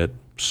not get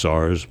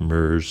SARS,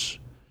 MERS,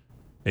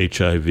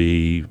 HIV,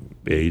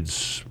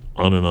 AIDS,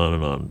 on and on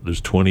and on.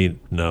 There's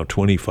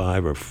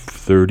 25 or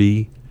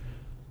 30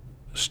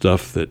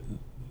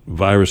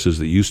 viruses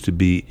that used to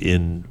be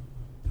in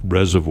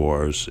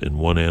reservoirs in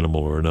one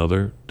animal or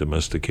another,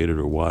 domesticated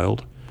or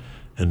wild.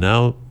 And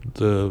now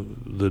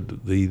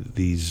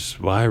these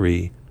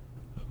viri,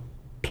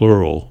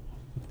 plural,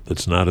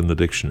 that's not in the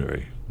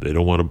dictionary. They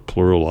don't want to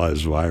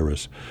pluralize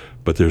virus,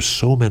 but there's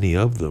so many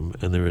of them,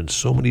 and they're in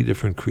so many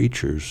different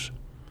creatures,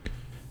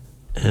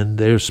 and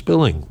they're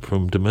spilling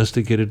from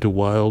domesticated to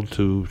wild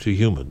to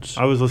humans.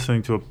 I was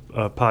listening to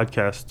a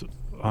podcast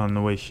on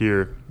the way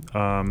here,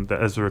 the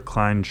Ezra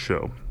Klein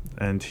show,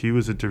 and he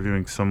was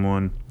interviewing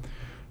someone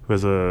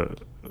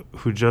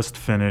who just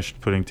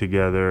finished putting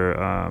together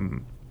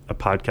a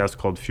podcast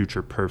called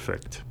Future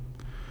Perfect.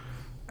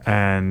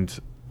 And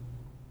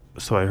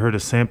so I heard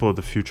a sample of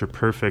the Future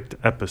Perfect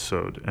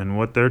episode, and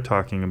what they're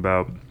talking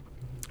about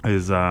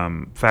is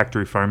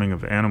factory farming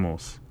of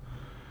animals.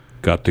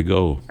 Got to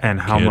go. And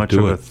how Can't much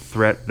do of it. a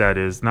threat that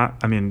is.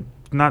 Not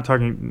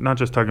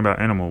just talking about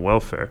animal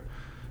welfare.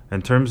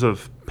 In terms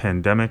of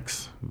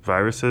pandemics,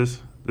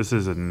 viruses, this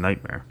is a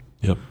nightmare.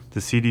 Yep. The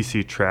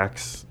CDC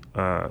tracks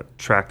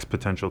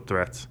potential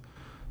threats.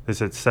 They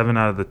said 7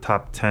 out of the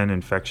top 10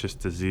 infectious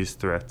disease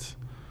threats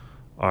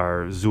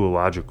are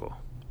zoological.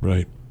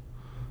 Right.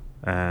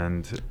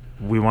 And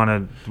we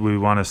want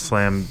to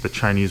slam the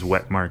Chinese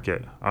wet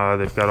market.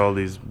 They've got all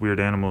these weird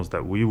animals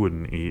that we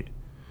wouldn't eat.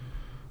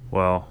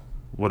 Well,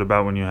 what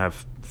about when you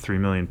have 3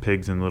 million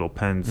pigs in little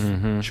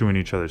pens chewing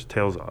each other's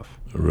tails off?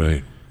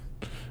 Right.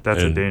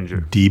 That's and a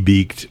danger.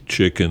 Debeaked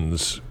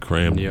chickens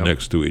crammed Yep.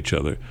 next to each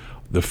other.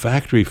 The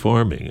factory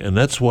farming, and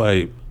that's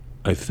why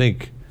I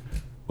think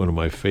one of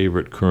my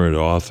favorite current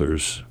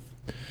authors,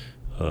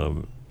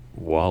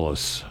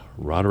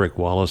 Roderick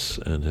Wallace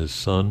and his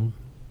son,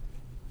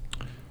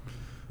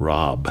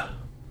 Rob,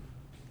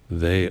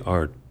 they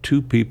are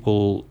two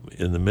people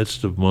in the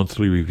midst of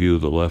Monthly Review,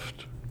 the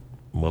Left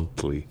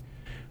Monthly,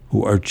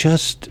 who are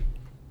just,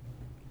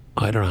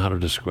 I don't know how to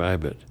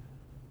describe it,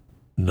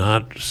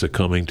 not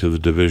succumbing to the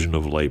division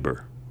of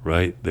labor,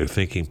 right? They're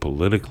thinking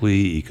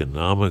politically,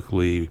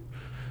 economically,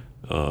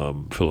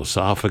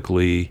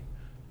 philosophically,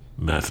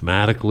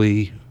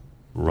 mathematically.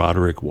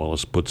 Roderick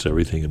Wallace puts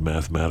everything in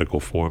mathematical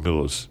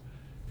formulas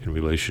in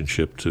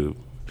relationship to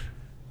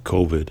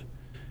COVID.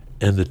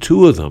 And the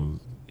two of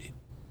them,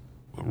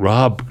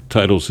 Rob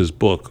titles his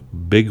book,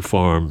 Big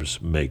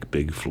Farms Make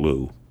Big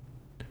Flu.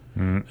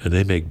 And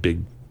they make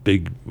big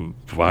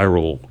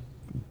viral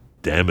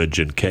damage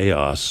and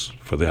chaos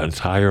for the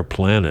entire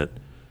planet.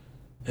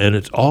 And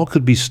it all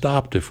could be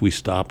stopped if we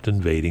stopped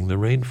invading the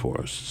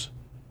rainforests.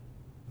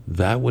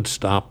 That would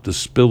stop the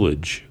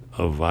spillage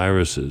of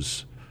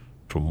viruses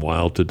from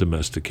wild to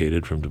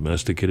domesticated, from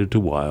domesticated to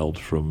wild,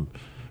 from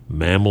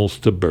mammals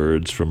to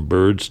birds, from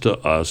birds to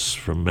us,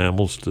 from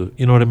mammals to,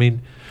 you know what I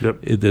mean? Yep.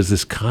 There's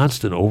this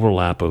constant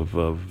overlap of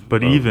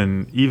But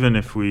even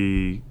if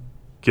we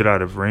get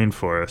out of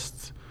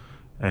rainforests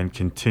and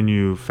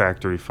continue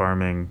factory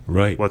farming,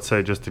 right. let's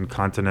say just in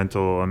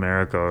continental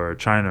America or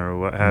China or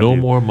what have no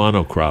you. more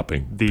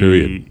monocropping,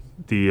 period.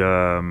 The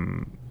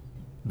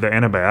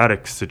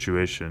antibiotics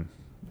situation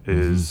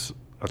is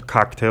a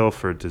cocktail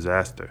for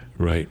disaster.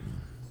 Right.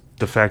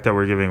 The fact that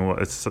we're giving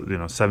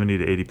 70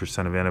 to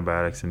 80% of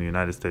antibiotics in the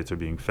United States are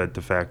being fed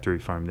to factory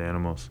farmed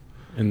animals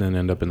And then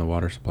end up in the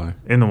water supply.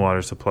 in the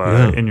water supply,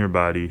 Yeah. in your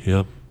body.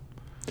 Yep.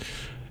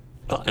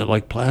 And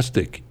like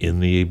plastic in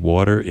the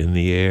water, in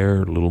the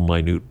air, little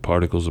minute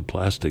particles of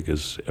plastic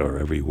are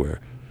everywhere.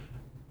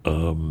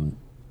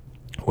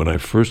 When I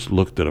first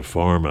looked at a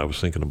farm, I was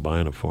thinking of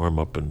buying a farm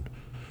up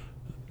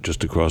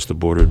just across the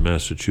border in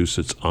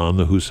Massachusetts on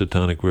the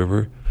Housatonic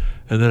River.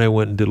 And then I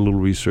went and did a little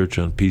research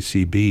on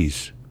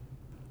PCBs.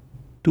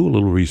 Do a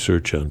little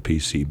research on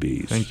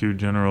PCBs. Thank you,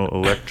 General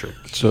Electric.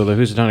 So the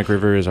Housatonic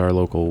River is our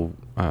local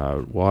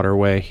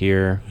waterway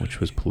here, which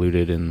was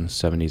polluted in the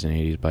 70s and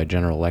 80s by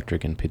General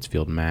Electric in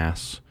Pittsfield,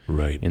 Mass.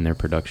 Right. In their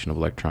production of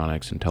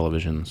electronics and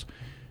televisions.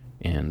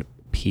 And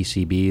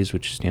PCBs,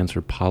 which stands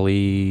for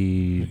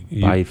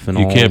polybiphenol.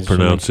 You can't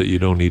pronounce it. You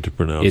don't need to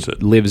pronounce it.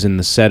 It lives in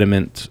the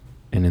sediment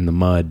and in the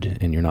mud,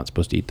 and you're not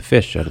supposed to eat the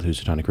fish out of the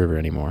Housatonic River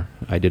anymore.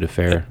 I did a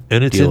fair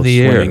And it's deal in of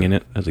the air. swimming in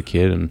it as a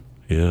kid, and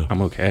Yeah.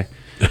 I'm okay.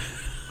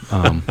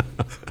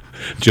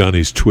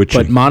 Johnny's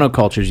twitching. But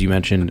monocultures you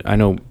mentioned, I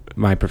know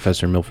my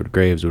professor Milford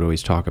Graves would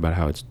always talk about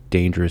how it's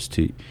dangerous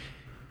to.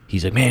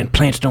 He's like, man,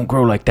 plants don't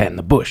grow like that in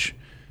the bush.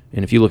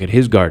 And if you look at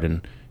his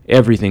garden,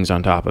 everything's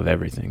on top of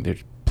everything.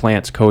 There's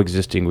plants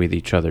coexisting with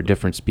each other,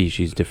 different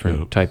species,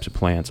 different types of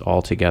plants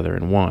all together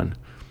in one.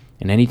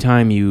 And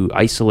anytime you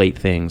isolate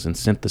things and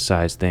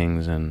synthesize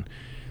things, and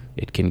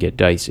it can get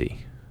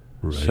dicey.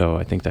 Right. So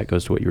I think that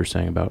goes to what you were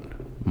saying about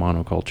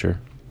monoculture.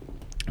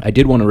 I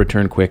did want to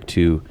return quick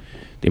to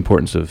the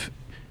importance of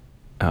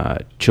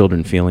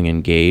children feeling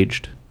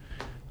engaged.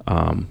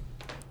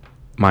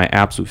 My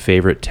absolute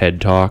favorite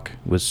TED Talk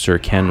was Sir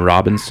Ken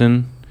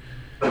Robinson.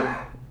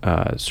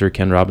 Sir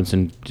Ken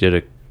Robinson did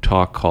a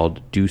talk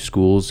called Do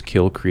Schools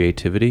Kill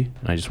Creativity?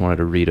 And I just wanted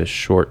to read a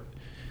short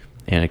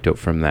anecdote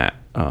from that.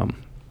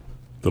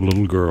 The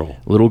little girl.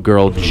 Little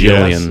girl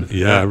Jillian. Yes.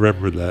 Yeah, I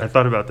remember I that.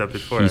 thought about that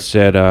before. He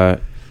said,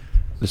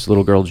 this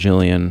little girl,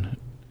 Jillian,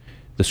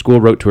 the school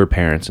wrote to her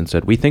parents and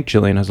said, we think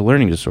Jillian has a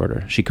learning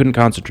disorder. She couldn't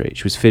concentrate.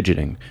 She was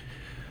fidgeting.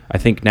 I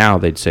think now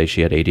they'd say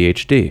she had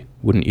ADHD.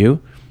 Wouldn't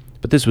you?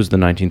 But this was the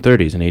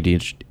 1930s, and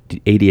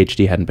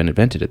ADHD hadn't been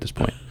invented at this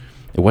point.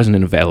 It wasn't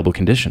an available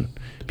condition.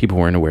 People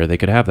weren't aware they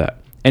could have that.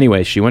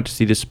 Anyway, she went to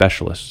see this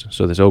specialist.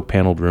 So this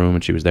oak-paneled room,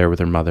 and she was there with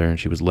her mother, and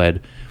she was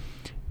led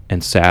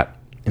and sat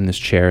in this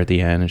chair at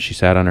the end, and she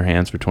sat on her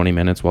hands for 20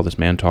 minutes while this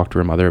man talked to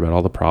her mother about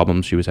all the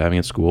problems she was having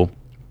at school.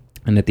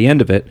 And at the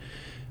end of it,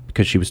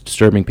 because she was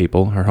disturbing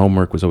people, her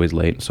homework was always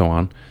late and so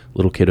on,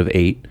 little kid of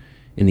 8.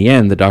 In the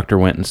end, the doctor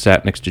went and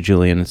sat next to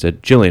Jillian and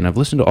said, Jillian, I've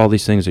listened to all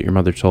these things that your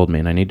mother told me,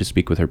 and I need to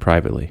speak with her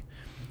privately.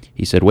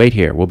 He said, wait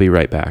here, we'll be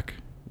right back.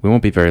 We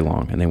won't be very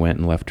long, and they went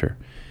and left her.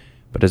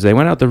 But as they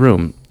went out the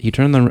room, he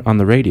turned on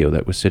the radio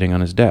that was sitting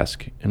on his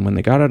desk, and when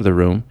they got out of the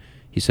room,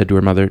 he said to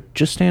her mother,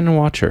 just stand and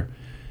watch her.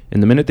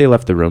 And the minute they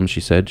left the room,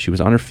 she said, she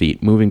was on her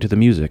feet, moving to the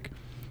music.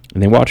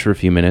 And they watched for a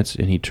few minutes,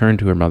 and he turned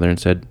to her mother and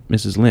said,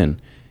 Mrs.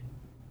 Lynn,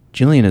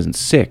 Jillian isn't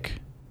sick.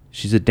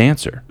 She's a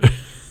dancer.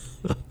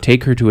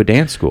 Take her to a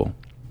dance school.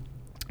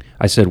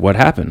 I said, what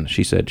happened?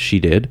 She said, she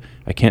did.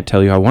 I can't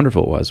tell you how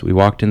wonderful it was. We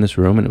walked in this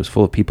room, and it was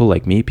full of people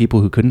like me,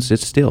 people who couldn't sit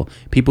still,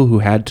 people who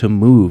had to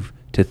move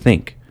to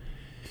think.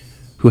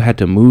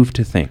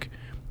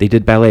 They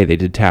did ballet, they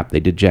did tap, they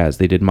did jazz,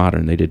 they did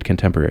modern, they did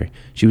contemporary.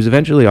 She was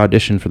eventually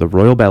auditioned for the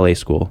Royal Ballet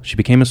School. She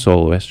became a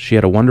soloist. She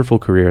had a wonderful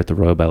career at the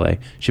Royal Ballet.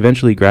 She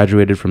eventually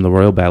graduated from the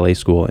Royal Ballet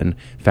School and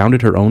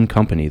founded her own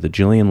company, the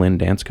Jillian Lynn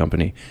Dance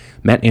Company.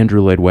 Met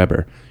Andrew Lloyd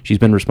Webber. She's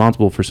been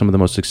responsible for some of the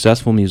most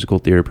successful musical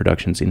theater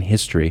productions in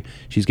history.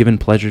 She's given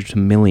pleasure to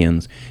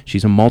millions.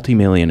 She's a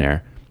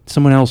multimillionaire.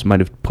 Someone else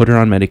might have put her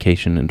on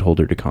medication and told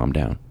her to calm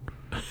down.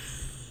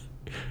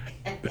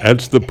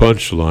 That's the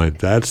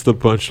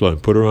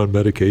punchline. Put her on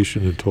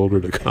medication and told her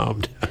to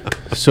calm down.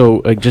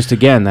 So just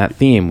again, that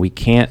theme, we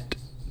can't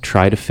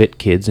try to fit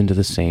kids into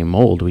the same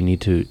mold. We need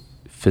to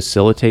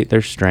facilitate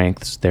their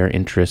strengths, their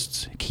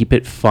interests, keep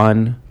it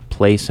fun,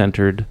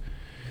 play-centered,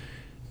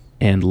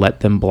 and let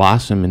them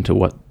blossom into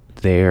what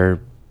they're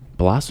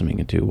blossoming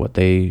into, what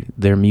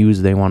their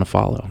muse they want to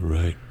follow.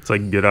 Right. It's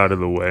like get out of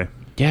the way.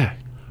 Yeah,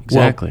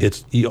 exactly. Well,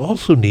 you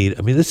also need,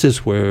 this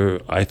is where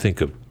I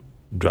think of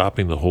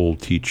dropping the whole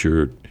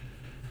teacher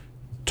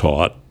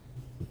taught,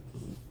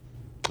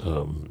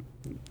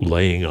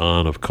 laying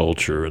on of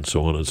culture and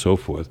so on and so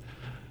forth,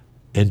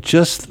 and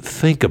just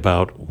think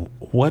about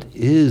what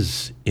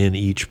is in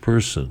each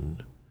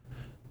person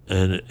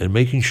and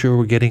making sure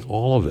we're getting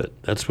all of it.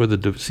 That's where the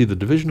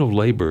division of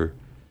labor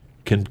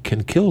can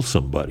kill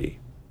somebody.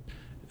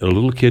 A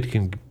little kid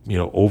can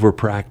over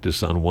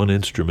practice on one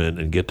instrument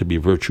and get to be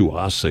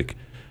virtuosic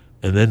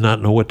and then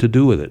not know what to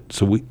do with it.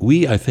 So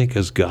we I think,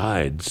 as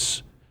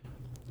guides,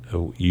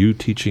 you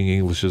teaching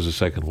English as a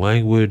second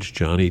language,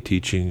 Johnny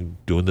doing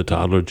the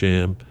toddler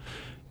jam,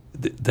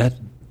 that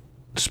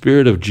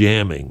spirit of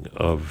jamming,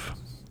 of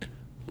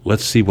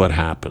let's see what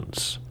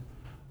happens.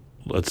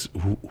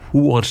 Who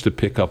wants to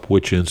pick up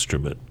which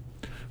instrument?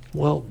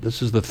 Well,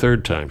 this is the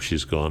third time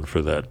she's gone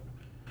for that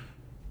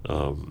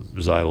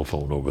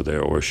xylophone over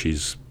there, or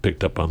she's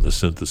picked up on the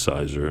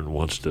synthesizer and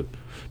wants to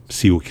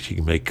see what she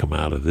can make come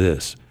out of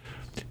this.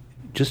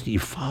 Just you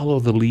follow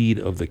the lead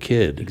of the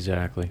kid,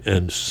 Exactly.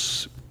 and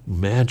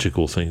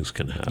magical things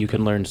can happen. You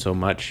can learn so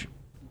much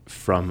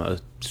from a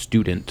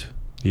student,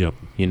 Yep.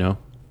 you know.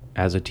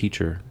 As a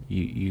teacher,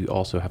 you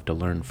also have to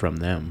learn from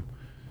them.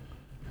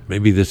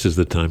 Maybe this is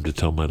the time to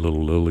tell my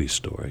little Lily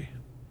story.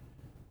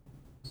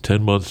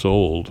 10 months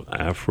old,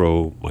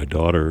 Afro, my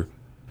daughter,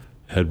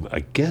 had,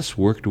 I guess,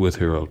 worked with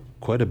her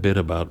quite a bit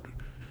about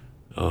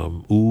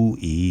ooh,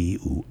 ee,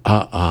 ooh,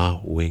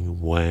 ah,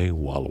 wing,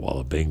 wang, walla,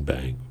 walla, bing,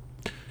 bang.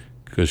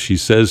 Because she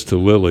says to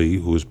Lily,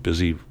 who was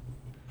busy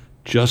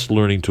just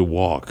learning to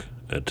walk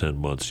at 10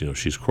 months,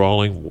 she's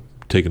crawling,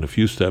 taking a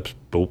few steps,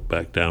 both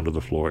back down to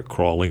the floor,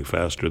 crawling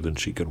faster than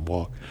she can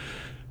walk.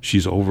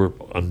 She's over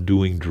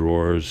undoing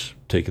drawers,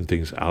 taking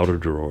things out of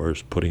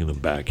drawers, putting them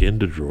back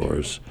into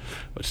drawers.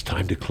 It's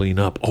time to clean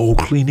up. Oh,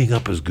 cleaning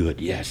up is good.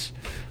 Yes,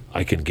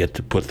 I can get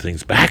to put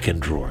things back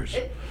in drawers.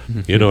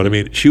 You know what I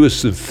mean? She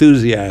was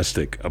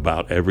enthusiastic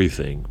about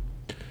everything.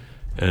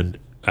 And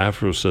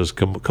Afro says,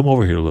 come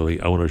over here, Lily.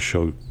 I want to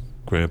show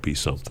Grampy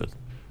something.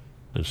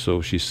 And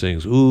so she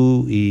sings,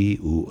 ooh, ee,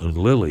 ooh. And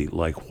Lily,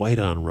 like white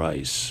on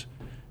rice,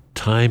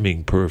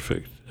 timing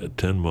perfect at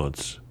 10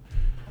 months.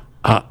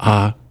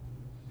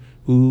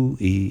 Ooh,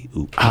 ee,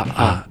 ooh,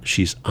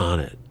 she's on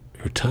it.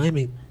 Her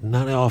timing,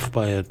 not off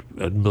by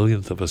a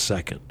millionth of a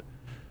second.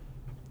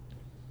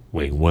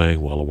 Wing,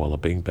 wang, walla, walla,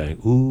 bing, bang.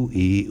 Ooh,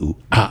 ee, ooh,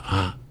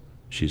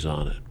 she's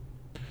on it.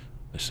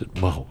 I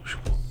said, wow,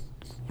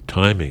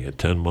 timing at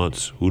 10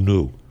 months, who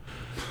knew?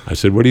 I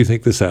said, where do you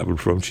think this happened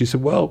from? She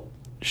said, well,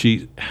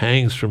 she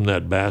hangs from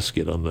that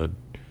basket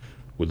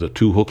with the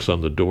two hooks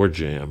on the door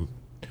jamb,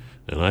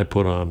 and I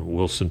put on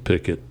Wilson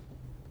Pickett,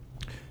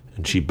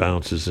 and she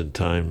bounces in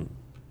time.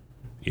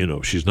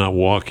 She's not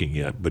walking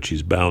yet, but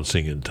she's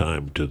bouncing in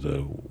time to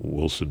the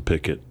Wilson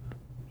Pickett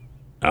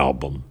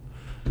album.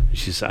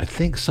 She said, I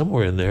think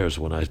somewhere in there is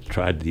when I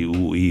tried the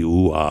ooh, ee,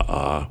 ooh,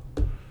 a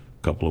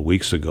couple of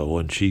weeks ago,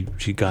 and she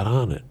got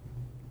on it.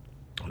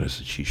 And I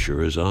said, she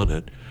sure is on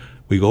it.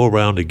 We go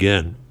around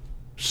again,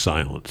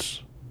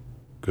 silence,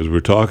 because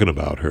we're talking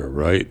about her,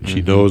 right? Mm-hmm.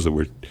 She knows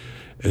that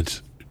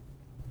it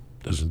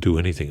doesn't do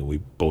anything. And we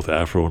both,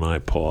 Afro and I,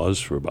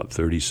 pause for about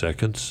 30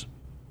 seconds.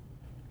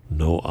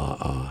 No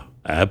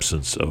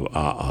absence of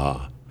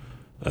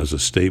as a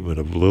statement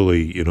of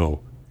Lily,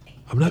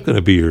 I'm not going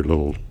to be your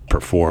little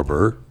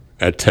performer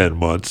at 10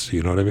 months,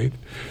 you know what I mean?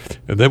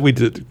 And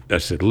then I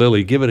said,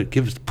 Lily,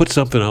 put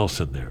something else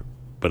in there.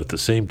 But at the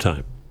same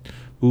time,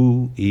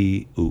 ooh,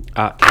 ee, ooh,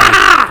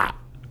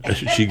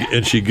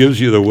 And she gives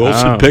you the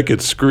Wilson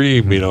Pickett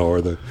scream,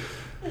 or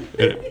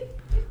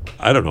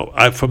I don't know.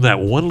 From that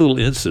one little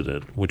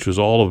incident, which was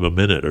all of a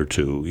minute or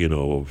two,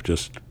 of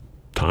just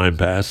time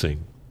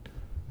passing,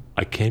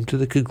 I came to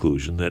the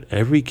conclusion that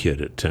every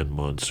kid at 10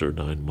 months or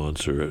 9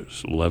 months or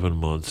 11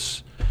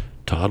 months,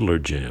 toddler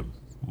jam,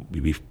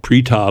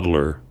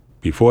 pre-toddler,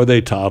 before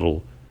they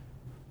toddle,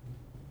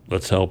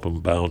 let's help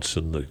them bounce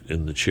in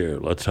the chair.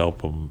 Let's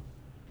help them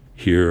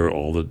hear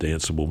all the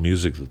danceable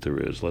music that there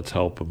is. Let's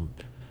help them.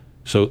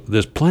 So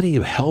there's plenty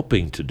of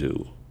helping to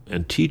do.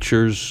 And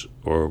teachers,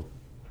 or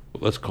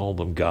let's call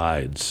them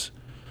guides,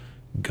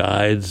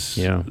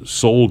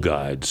 soul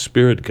guides,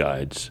 spirit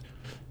guides,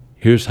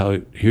 here's how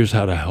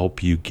to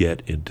help you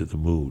get into the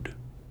mood,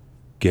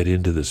 get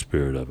into the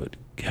spirit of it,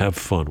 have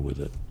fun with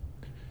it.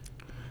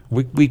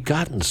 We've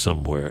gotten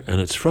somewhere, and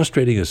it's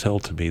frustrating as hell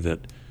to me that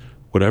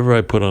whatever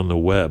I put on the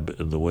web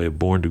in the way of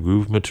Born to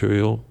Groove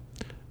material,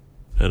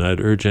 and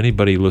I'd urge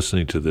anybody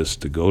listening to this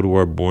to go to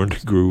our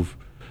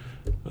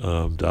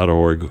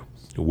borntogroove.org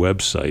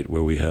website,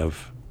 where we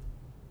have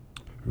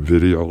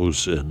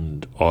videos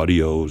and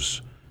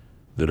audios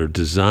that are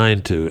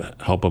designed to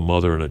help a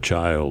mother and a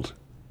child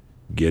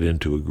get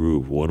into a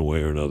groove one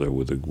way or another,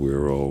 with a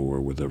guiro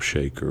or with a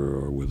shaker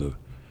or with a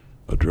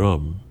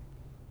drum.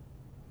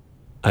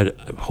 I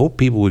hope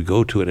people would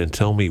go to it and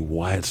tell me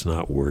why it's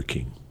not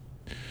working.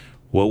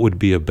 What would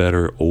be a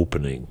better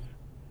opening?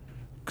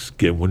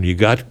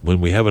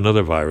 When we have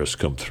another virus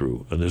come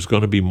through, and there's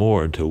going to be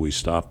more until we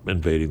stop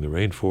invading the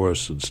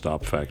rainforests and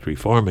stop factory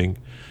farming,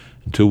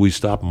 until we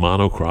stop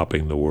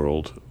monocropping the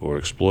world or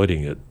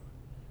exploiting it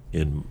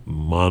in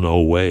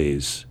mono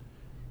ways,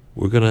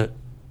 we're going to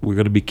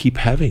keep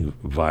having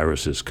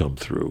viruses come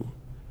through.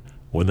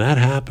 When that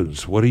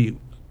happens,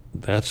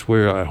 that's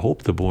where I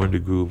hope the Born to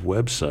Groove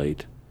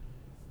website,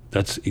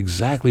 that's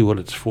exactly what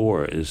it's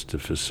for, is to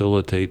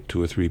facilitate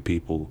 2 or 3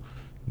 people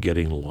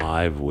getting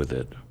live with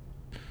it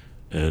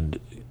and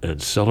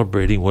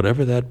celebrating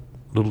whatever that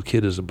little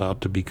kid is about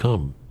to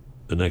become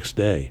the next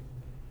day.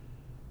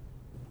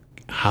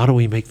 How do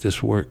we make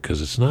this work?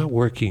 Because it's not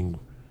working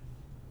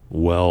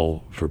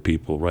well for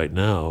people right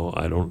now.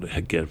 I don't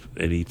get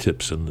any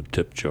tips in the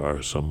tip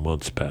jar. Some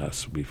months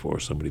pass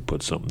before somebody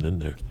puts something in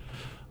there.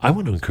 I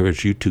want to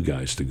encourage you 2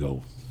 guys to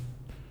go,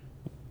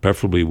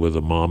 preferably with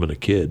a mom and a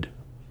kid,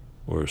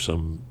 or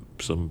some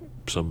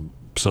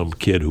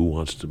kid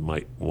who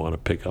might want to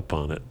pick up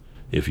on it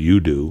if you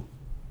do,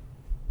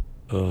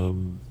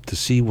 to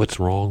see what's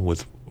wrong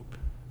with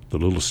the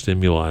little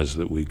stimuli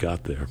that we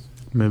got there.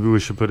 Maybe we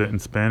should put it in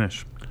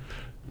Spanish.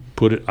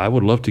 I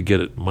would love to get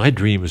it. My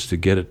dream is to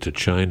get it to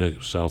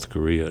China, South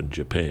Korea, and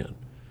Japan,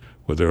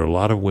 where there are a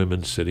lot of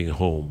women sitting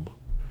home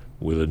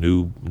with a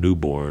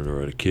newborn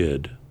or a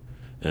kid,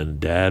 and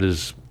dad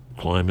is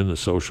climbing the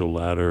social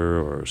ladder,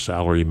 or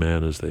salary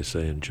man, as they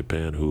say in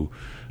Japan, who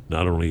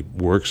not only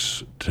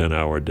works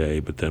 10-hour day,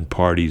 but then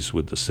parties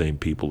with the same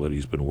people that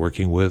he's been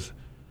working with.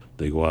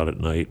 They go out at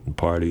night and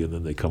party, and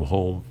then they come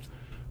home.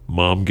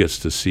 Mom gets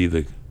to see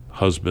the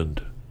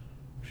husband,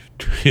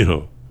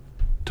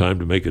 time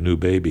to make a new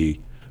baby,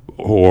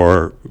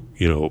 or,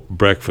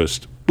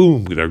 breakfast,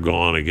 boom, they're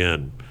gone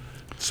again.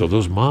 So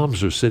those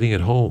moms are sitting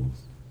at home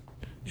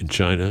in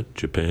China,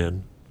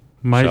 Japan,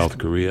 South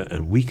Korea,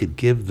 and we could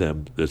give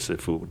them this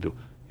if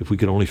we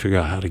could only figure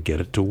out how to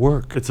get it to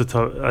work. It's a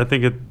tough. I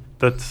think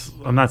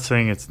I'm not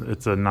saying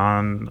it's a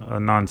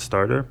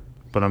non-starter,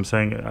 but I'm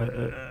saying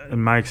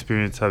in my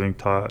experience, having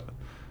taught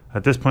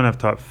at this point, I've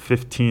taught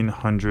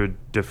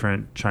 1,500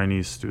 different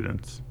Chinese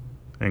students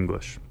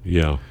English.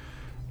 Yeah.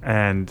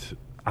 And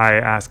I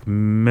ask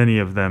many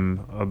of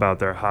them about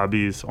their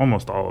hobbies,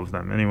 almost all of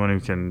them. Anyone who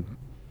can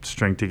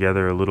string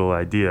together a little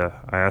idea,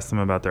 I ask them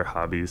about their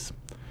hobbies.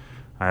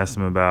 I ask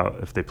them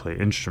about if they play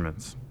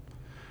instruments.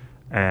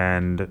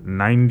 And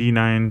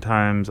 99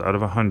 times out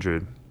of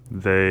 100,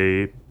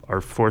 they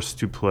are forced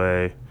to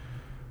play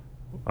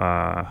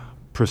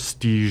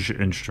prestige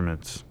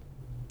instruments.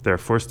 They're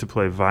forced to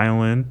play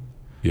violin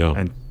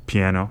and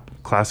piano,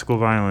 classical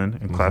violin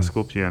and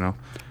classical piano.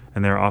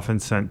 And they're often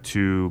sent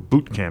to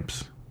boot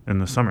camps in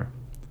the summer.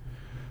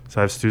 So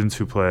I have students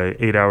who play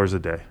 8 hours a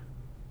day.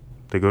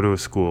 They go to a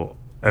school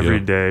every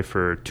day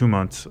for 2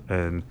 months,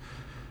 and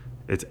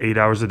it's 8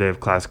 hours a day of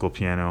classical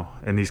piano.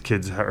 And these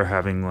kids are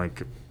having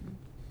like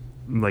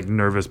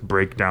nervous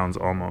breakdowns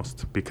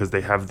almost because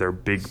they have their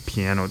big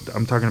piano.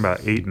 I'm talking about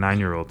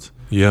 8-9-year-olds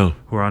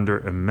who are under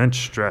immense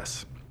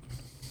stress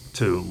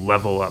to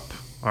level up.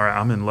 All right,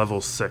 I'm in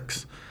level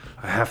 6.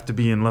 I have to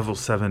be in level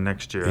 7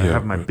 next year. I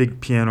have my big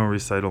piano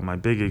recital, my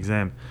big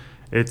exam.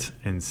 It's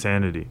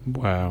insanity.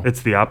 Wow.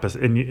 It's the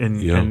opposite.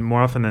 And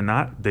more often than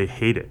not, they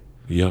hate it.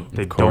 Yeah,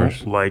 they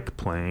don't like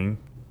playing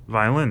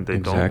violin. They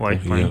don't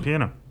like playing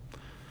piano.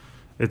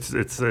 It's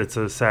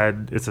a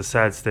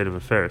sad state of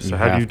affairs. So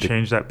how do you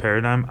change that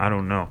paradigm? I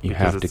don't know. You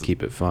have to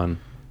keep it fun.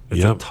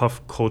 It's a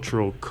tough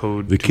cultural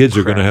code. The kids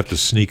are going to have to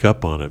sneak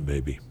up on it,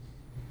 maybe.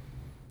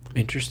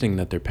 Interesting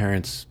that their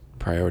parents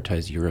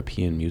prioritize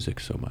European music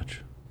so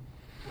much.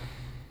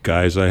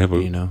 Guys, I have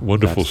a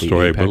wonderful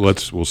story, but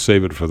we'll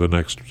save it for the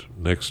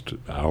next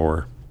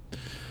hour.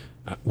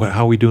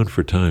 How are we doing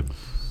for time?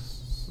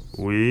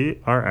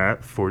 We are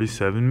at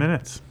 47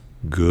 minutes.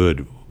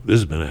 Good. This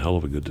has been a hell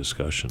of a good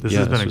discussion. This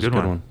has been a good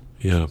one.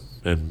 Yeah,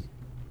 and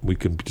we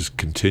can just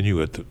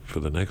continue it for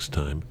the next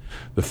time.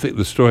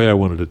 The story I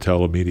wanted to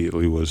tell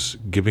immediately was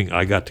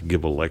I got to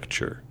give a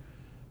lecture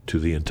to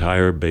the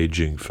entire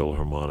Beijing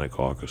Philharmonic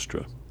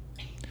Orchestra.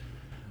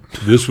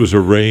 This was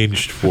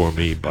arranged for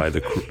me by the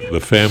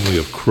family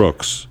of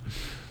Crooks.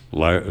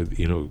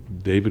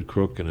 David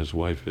Crook and his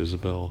wife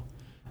Isabel.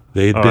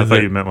 They had been I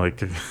thought you meant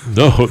like...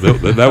 No,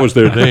 that was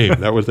their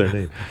name. That was their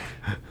name.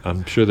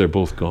 I'm sure they're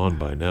both gone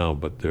by now,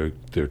 but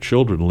their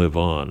children live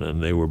on,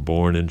 and they were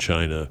born in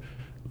China,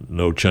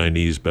 know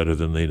Chinese better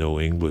than they know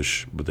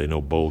English, but they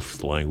know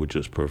both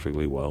languages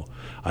perfectly well.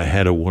 I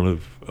had one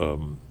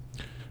of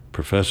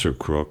Professor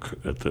Crook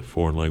at the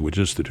Foreign Language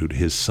Institute.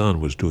 His son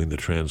was doing the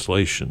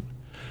translation.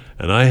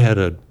 And I had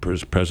a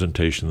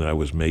presentation that I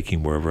was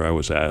making wherever I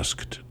was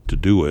asked to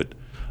do it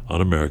on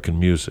American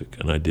music.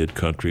 And I did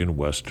country and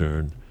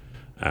Western,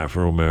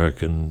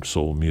 Afro-American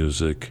soul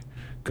music,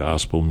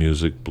 gospel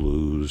music,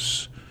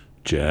 blues,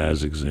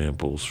 jazz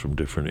examples from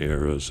different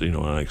eras. And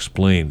I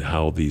explained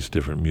how these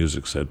different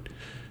musics had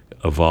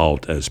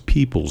evolved as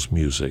people's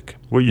music.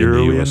 What year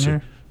are we in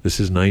here? This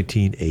is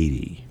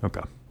 1980.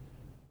 Okay.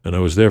 And I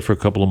was there for a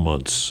couple of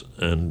months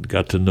and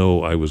got to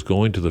know I was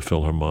going to the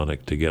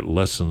Philharmonic to get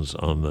lessons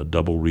on the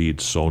double reed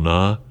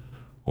sona,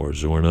 or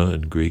zorna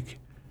in Greek,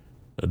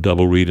 a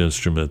double reed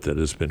instrument that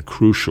has been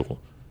crucial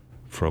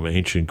from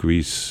ancient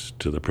Greece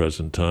to the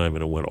present time,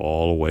 and it went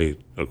all the way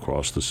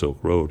across the Silk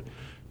Road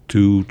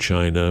to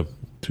China,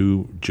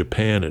 to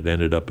Japan. It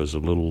ended up as a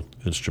little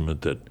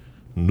instrument that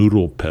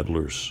noodle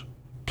peddlers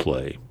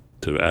play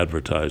to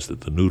advertise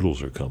that the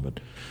noodles are coming.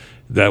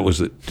 That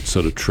was it,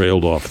 sort of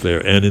trailed off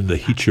there. And in the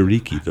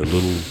hichiriki, the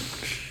little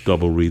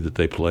double reed that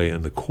they play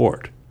in the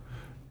court.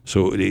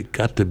 So it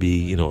got to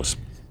be, a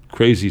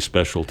crazy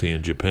specialty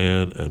in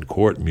Japan and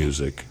court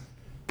music.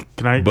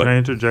 Can I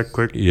interject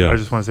quick? Yeah. I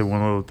just want to say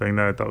one little thing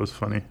that I thought was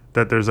funny.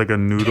 That there's like a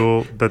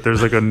noodle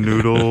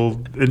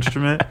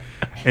instrument.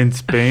 In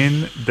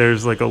Spain,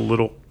 there's like a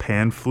little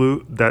pan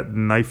flute that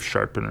knife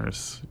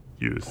sharpeners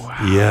use.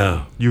 Wow.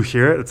 Yeah. You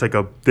hear it? It's like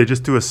they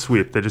just do a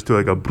sweep. They just do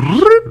like a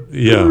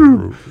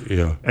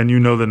yeah. And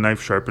the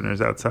knife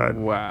sharpener's outside.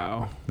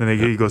 Wow. Then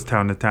he goes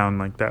town to town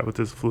like that with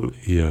his flute.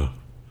 Yeah.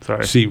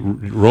 Sorry. See,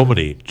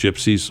 Romani,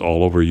 gypsies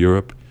all over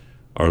Europe,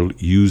 are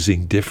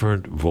using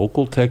different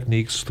vocal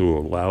techniques through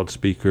a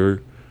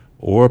loudspeaker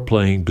or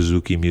playing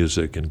bouzouki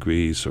music in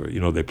Greece, or,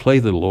 they play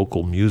the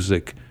local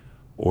music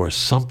or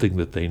something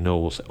that they know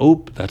will say,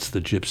 oh, that's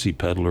the gypsy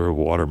peddler of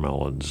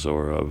watermelons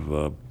or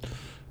of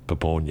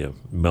Paponia,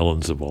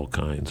 melons of all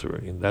kinds, or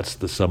that's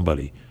the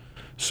somebody.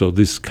 So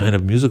this kind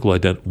of musical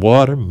identity,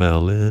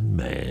 Watermelon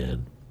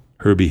Man.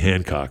 Herbie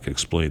Hancock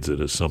explains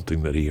it as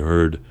something that he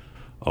heard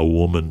a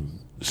woman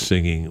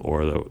singing,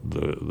 or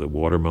the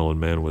Watermelon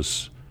Man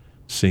was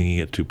singing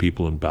it to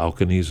people in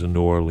balconies in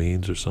New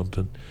Orleans or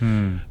something.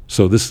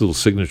 So this little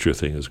signature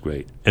thing is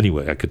great.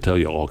 Anyway, I could tell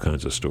you all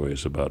kinds of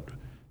stories about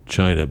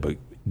China, but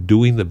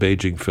doing the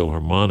Beijing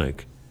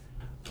Philharmonic,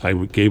 I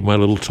gave my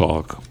little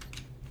talk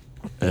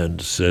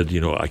and said,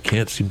 I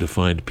can't seem to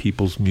find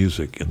people's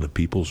music in the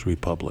People's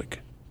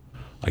Republic.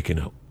 I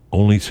can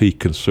only see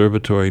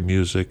conservatory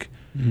music,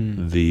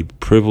 the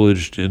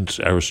privileged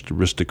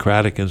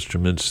aristocratic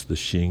instruments, the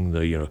shing,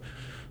 the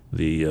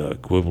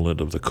equivalent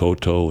of the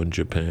koto in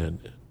Japan,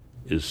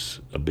 is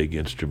a big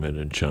instrument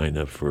in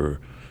China for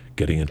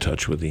getting in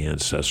touch with the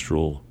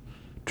ancestral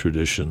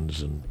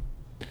traditions. And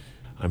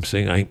I'm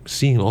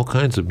seeing all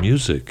kinds of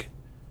music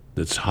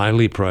that's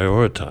highly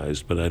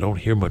prioritized, but I don't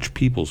hear much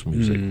people's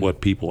music,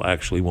 what people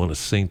actually want to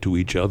sing to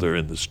each other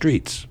in the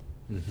streets.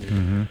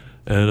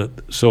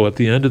 And so at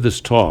the end of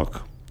this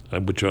talk,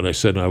 which I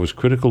said I was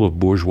critical of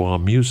bourgeois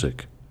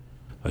music.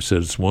 I said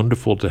it's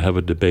wonderful to have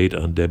a debate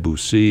on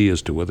Debussy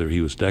as to whether he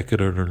was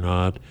decadent or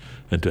not,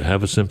 and to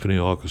have a symphony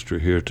orchestra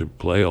here to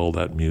play all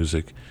that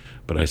music.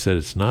 But I said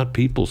it's not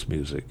people's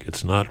music.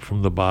 It's not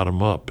from the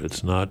bottom up.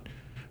 It's not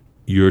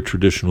your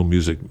traditional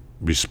music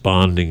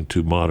responding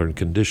to modern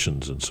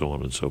conditions and so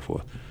on and so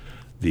forth.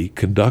 The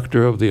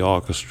conductor of the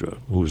orchestra,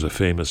 who was a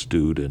famous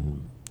dude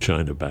in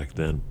China back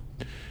then,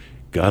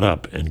 got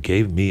up and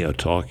gave me a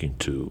talking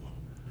to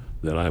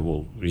that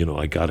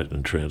I got it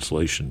in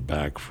translation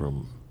back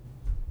from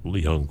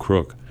Young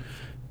Crook,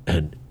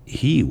 and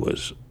he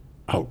was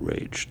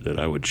outraged that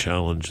I would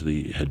challenge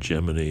the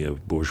hegemony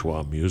of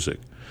bourgeois music.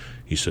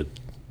 He said,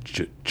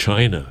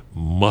 China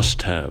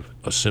must have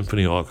a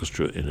symphony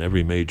orchestra in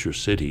every major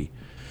city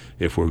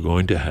if we're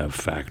going to have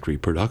factory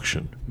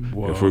production,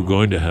 if we're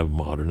going to have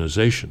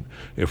modernization,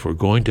 if we're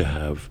going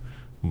to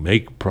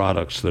make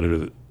products that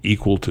are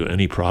equal to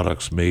any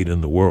products made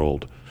in the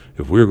world,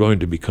 if we're going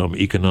to become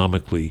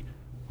economically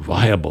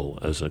viable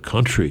as a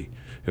country,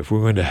 if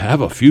we're going to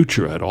have a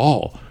future at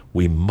all,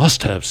 we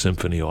must have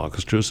symphony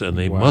orchestras, and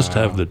they must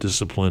have the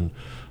discipline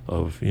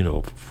of,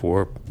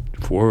 four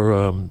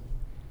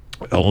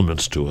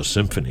elements to a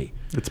symphony.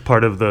 It's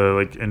part of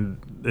the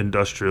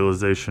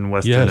industrialization,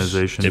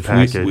 westernization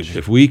package.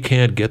 If we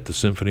can't get the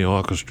symphony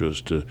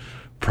orchestras to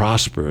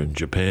prosper in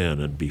Japan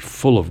and be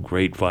full of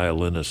great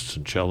violinists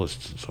and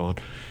cellists and so on,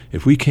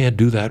 if we can't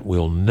do that,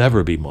 we'll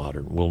never be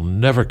modern. We'll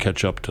never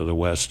catch up to the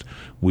West.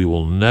 We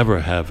will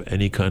never have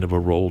any kind of a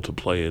role to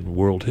play in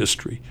world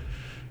history.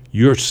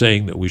 You're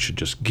saying that we should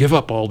just give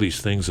up all these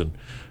things and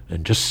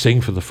just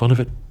sing for the fun of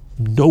it?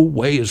 No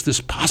way is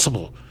this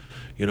possible.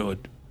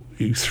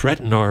 You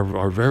threaten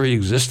our very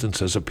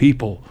existence as a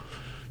people.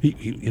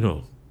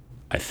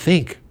 I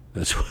think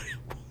that's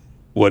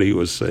what he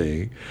was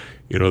saying.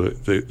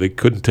 They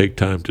couldn't take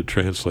time to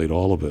translate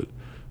all of it,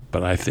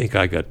 but I think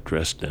I got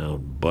dressed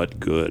down but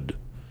good.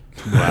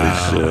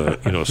 Wow.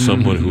 As,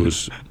 someone who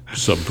was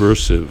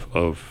subversive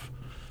of...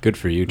 Good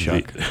for you,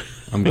 Chuck.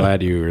 I'm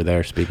glad you were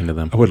there speaking to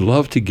them. I would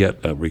love to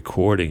get a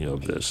recording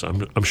of this.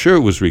 I'm sure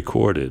it was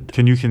recorded.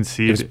 Can you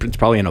concede? It's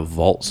probably in a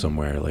vault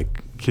somewhere.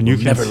 Can you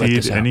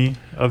concede any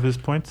of his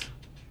points?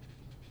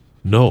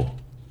 No.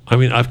 I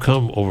mean, I've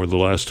come over the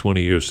last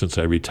 20 years since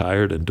I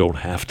retired and don't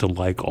have to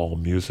like all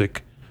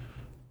music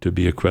to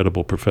be a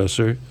credible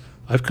professor.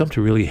 I've come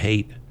to really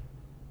hate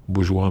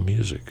bourgeois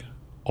music,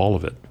 all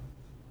of it.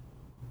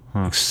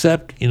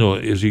 Except,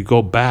 as you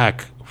go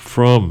back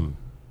from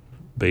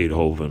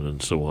Beethoven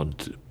and so on.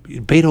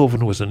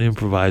 Beethoven was an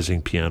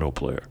improvising piano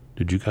player.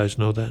 Did you guys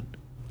know that?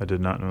 I did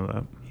not know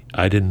that.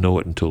 I didn't know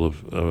it until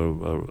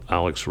a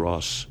Alex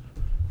Ross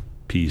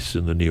piece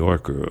in the New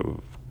Yorker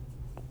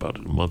about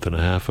a month and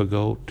a half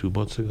ago, 2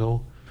 months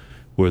ago,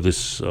 where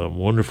this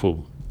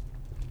wonderful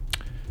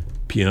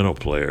piano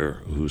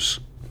player who's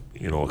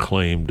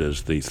acclaimed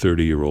as the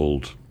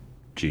 30-year-old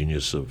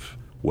genius of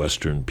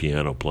Western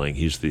piano playing.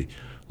 He's the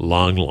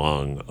Lang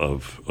Lang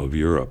of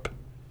Europe.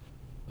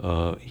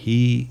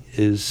 He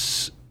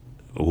is,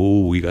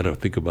 we got to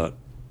think about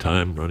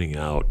time running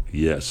out.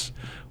 Yes.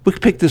 We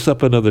could pick this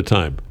up another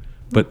time.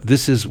 But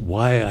this is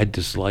why I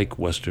dislike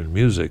Western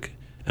music.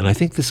 And I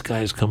think this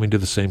guy is coming to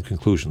the same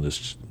conclusion,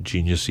 this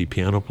genius-y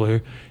piano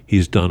player.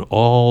 He's done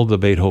all the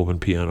Beethoven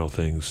piano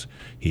things.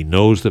 He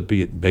knows that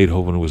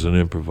Beethoven was an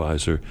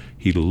improviser.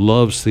 He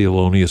loves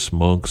Thelonious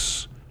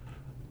Monk's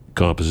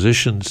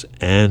compositions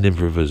and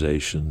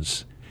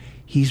improvisations.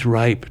 He's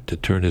ripe to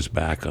turn his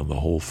back on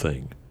the whole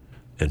thing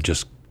and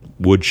just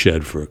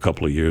woodshed for a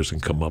couple of years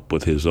and come up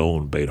with his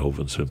own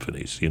Beethoven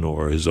symphonies,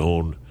 or his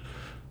own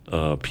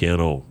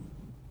piano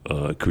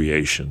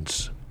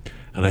creations.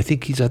 And I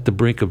think he's at the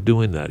brink of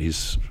doing that.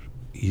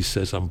 He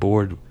says, I'm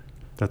bored.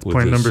 That's with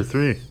point this. number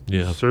 3.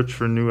 Yeah. Search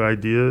for new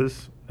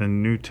ideas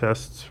and new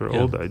tests for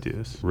Yeah. old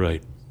ideas.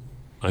 Right.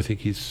 I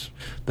think this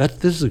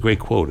is a great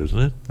quote, isn't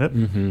it? Yep.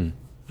 Mm-hmm.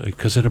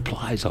 Because it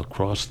applies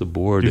across the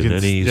board You in can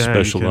any you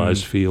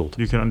specialized can- field.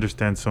 You can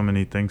understand so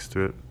many things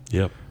to it.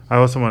 Yep. I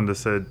also wanted to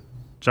say,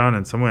 John,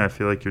 in some way, I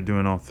feel like you're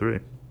doing all 3.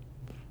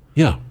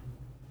 Yeah.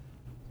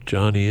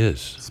 Johnny is.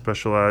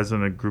 Specialize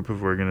in a group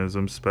of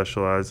organisms,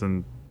 specialize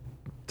in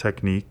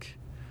technique,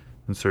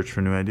 and search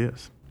for new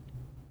ideas.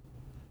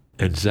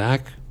 And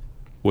Zach,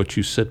 what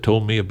you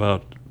told me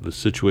about the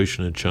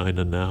situation in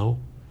China now,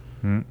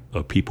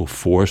 people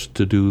forced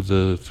to do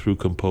through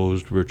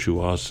composed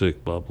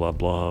virtuosic, blah, blah,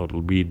 blah,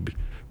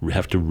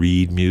 have to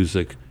read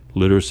music,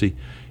 literacy.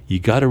 You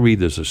got to read,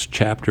 there's this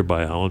chapter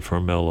by Alan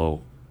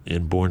Farmello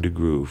in Born to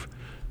Groove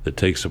that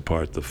takes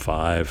apart the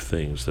 5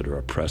 things that are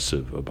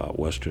oppressive about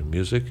Western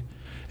music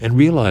and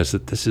realize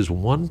that this is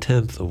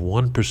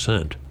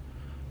 0.1%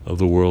 of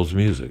the world's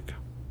music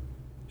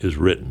is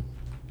written.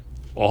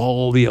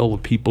 All the other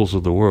peoples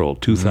of the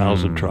world,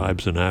 2,000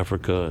 tribes in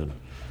Africa and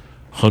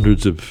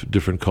hundreds of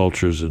different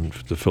cultures in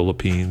the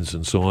Philippines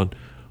and so on,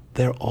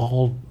 they're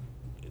all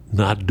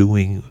not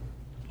doing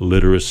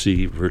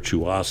literacy,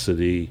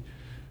 virtuosity,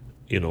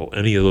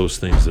 any of those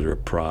things that are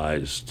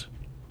prized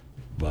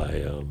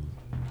by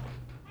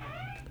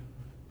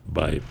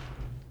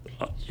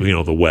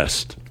the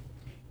West.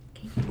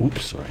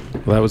 Oops, sorry.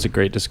 Well, that was a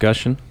great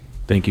discussion.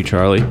 Thank you,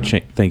 Charlie.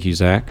 Thank you,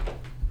 Zach.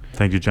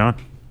 Thank you, John.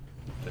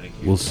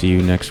 We'll see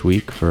you next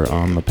week for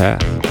On the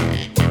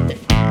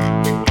Path.